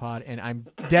KnifeDogPod. And I'm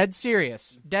dead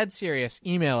serious.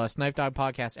 Email us,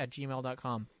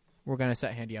 knifedogpodcast@gmail.com. We're going to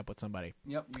set Handy up with somebody.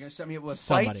 Yep, you're going to set me up with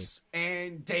Somebody. fights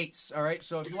and dates, all right?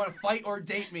 So if you want to fight or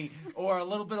date me, or a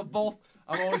little bit of both,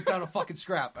 I'm always down to fucking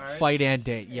scrap, all right? Fight and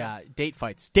date. Yeah. Date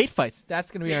fights. Date fights.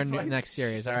 That's going to be Date our fights. next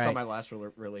series. All that's right. how my last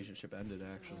relationship ended,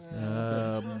 actually.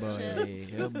 Oh, boy.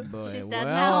 Shit. Oh, boy. She's dead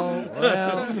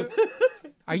Well,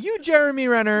 are you Jeremy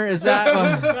Renner? Is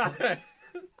that...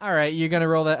 All right, you're going to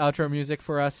roll that outro music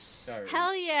for us? Sorry.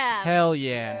 Hell yeah. Hell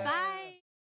yeah. Bye.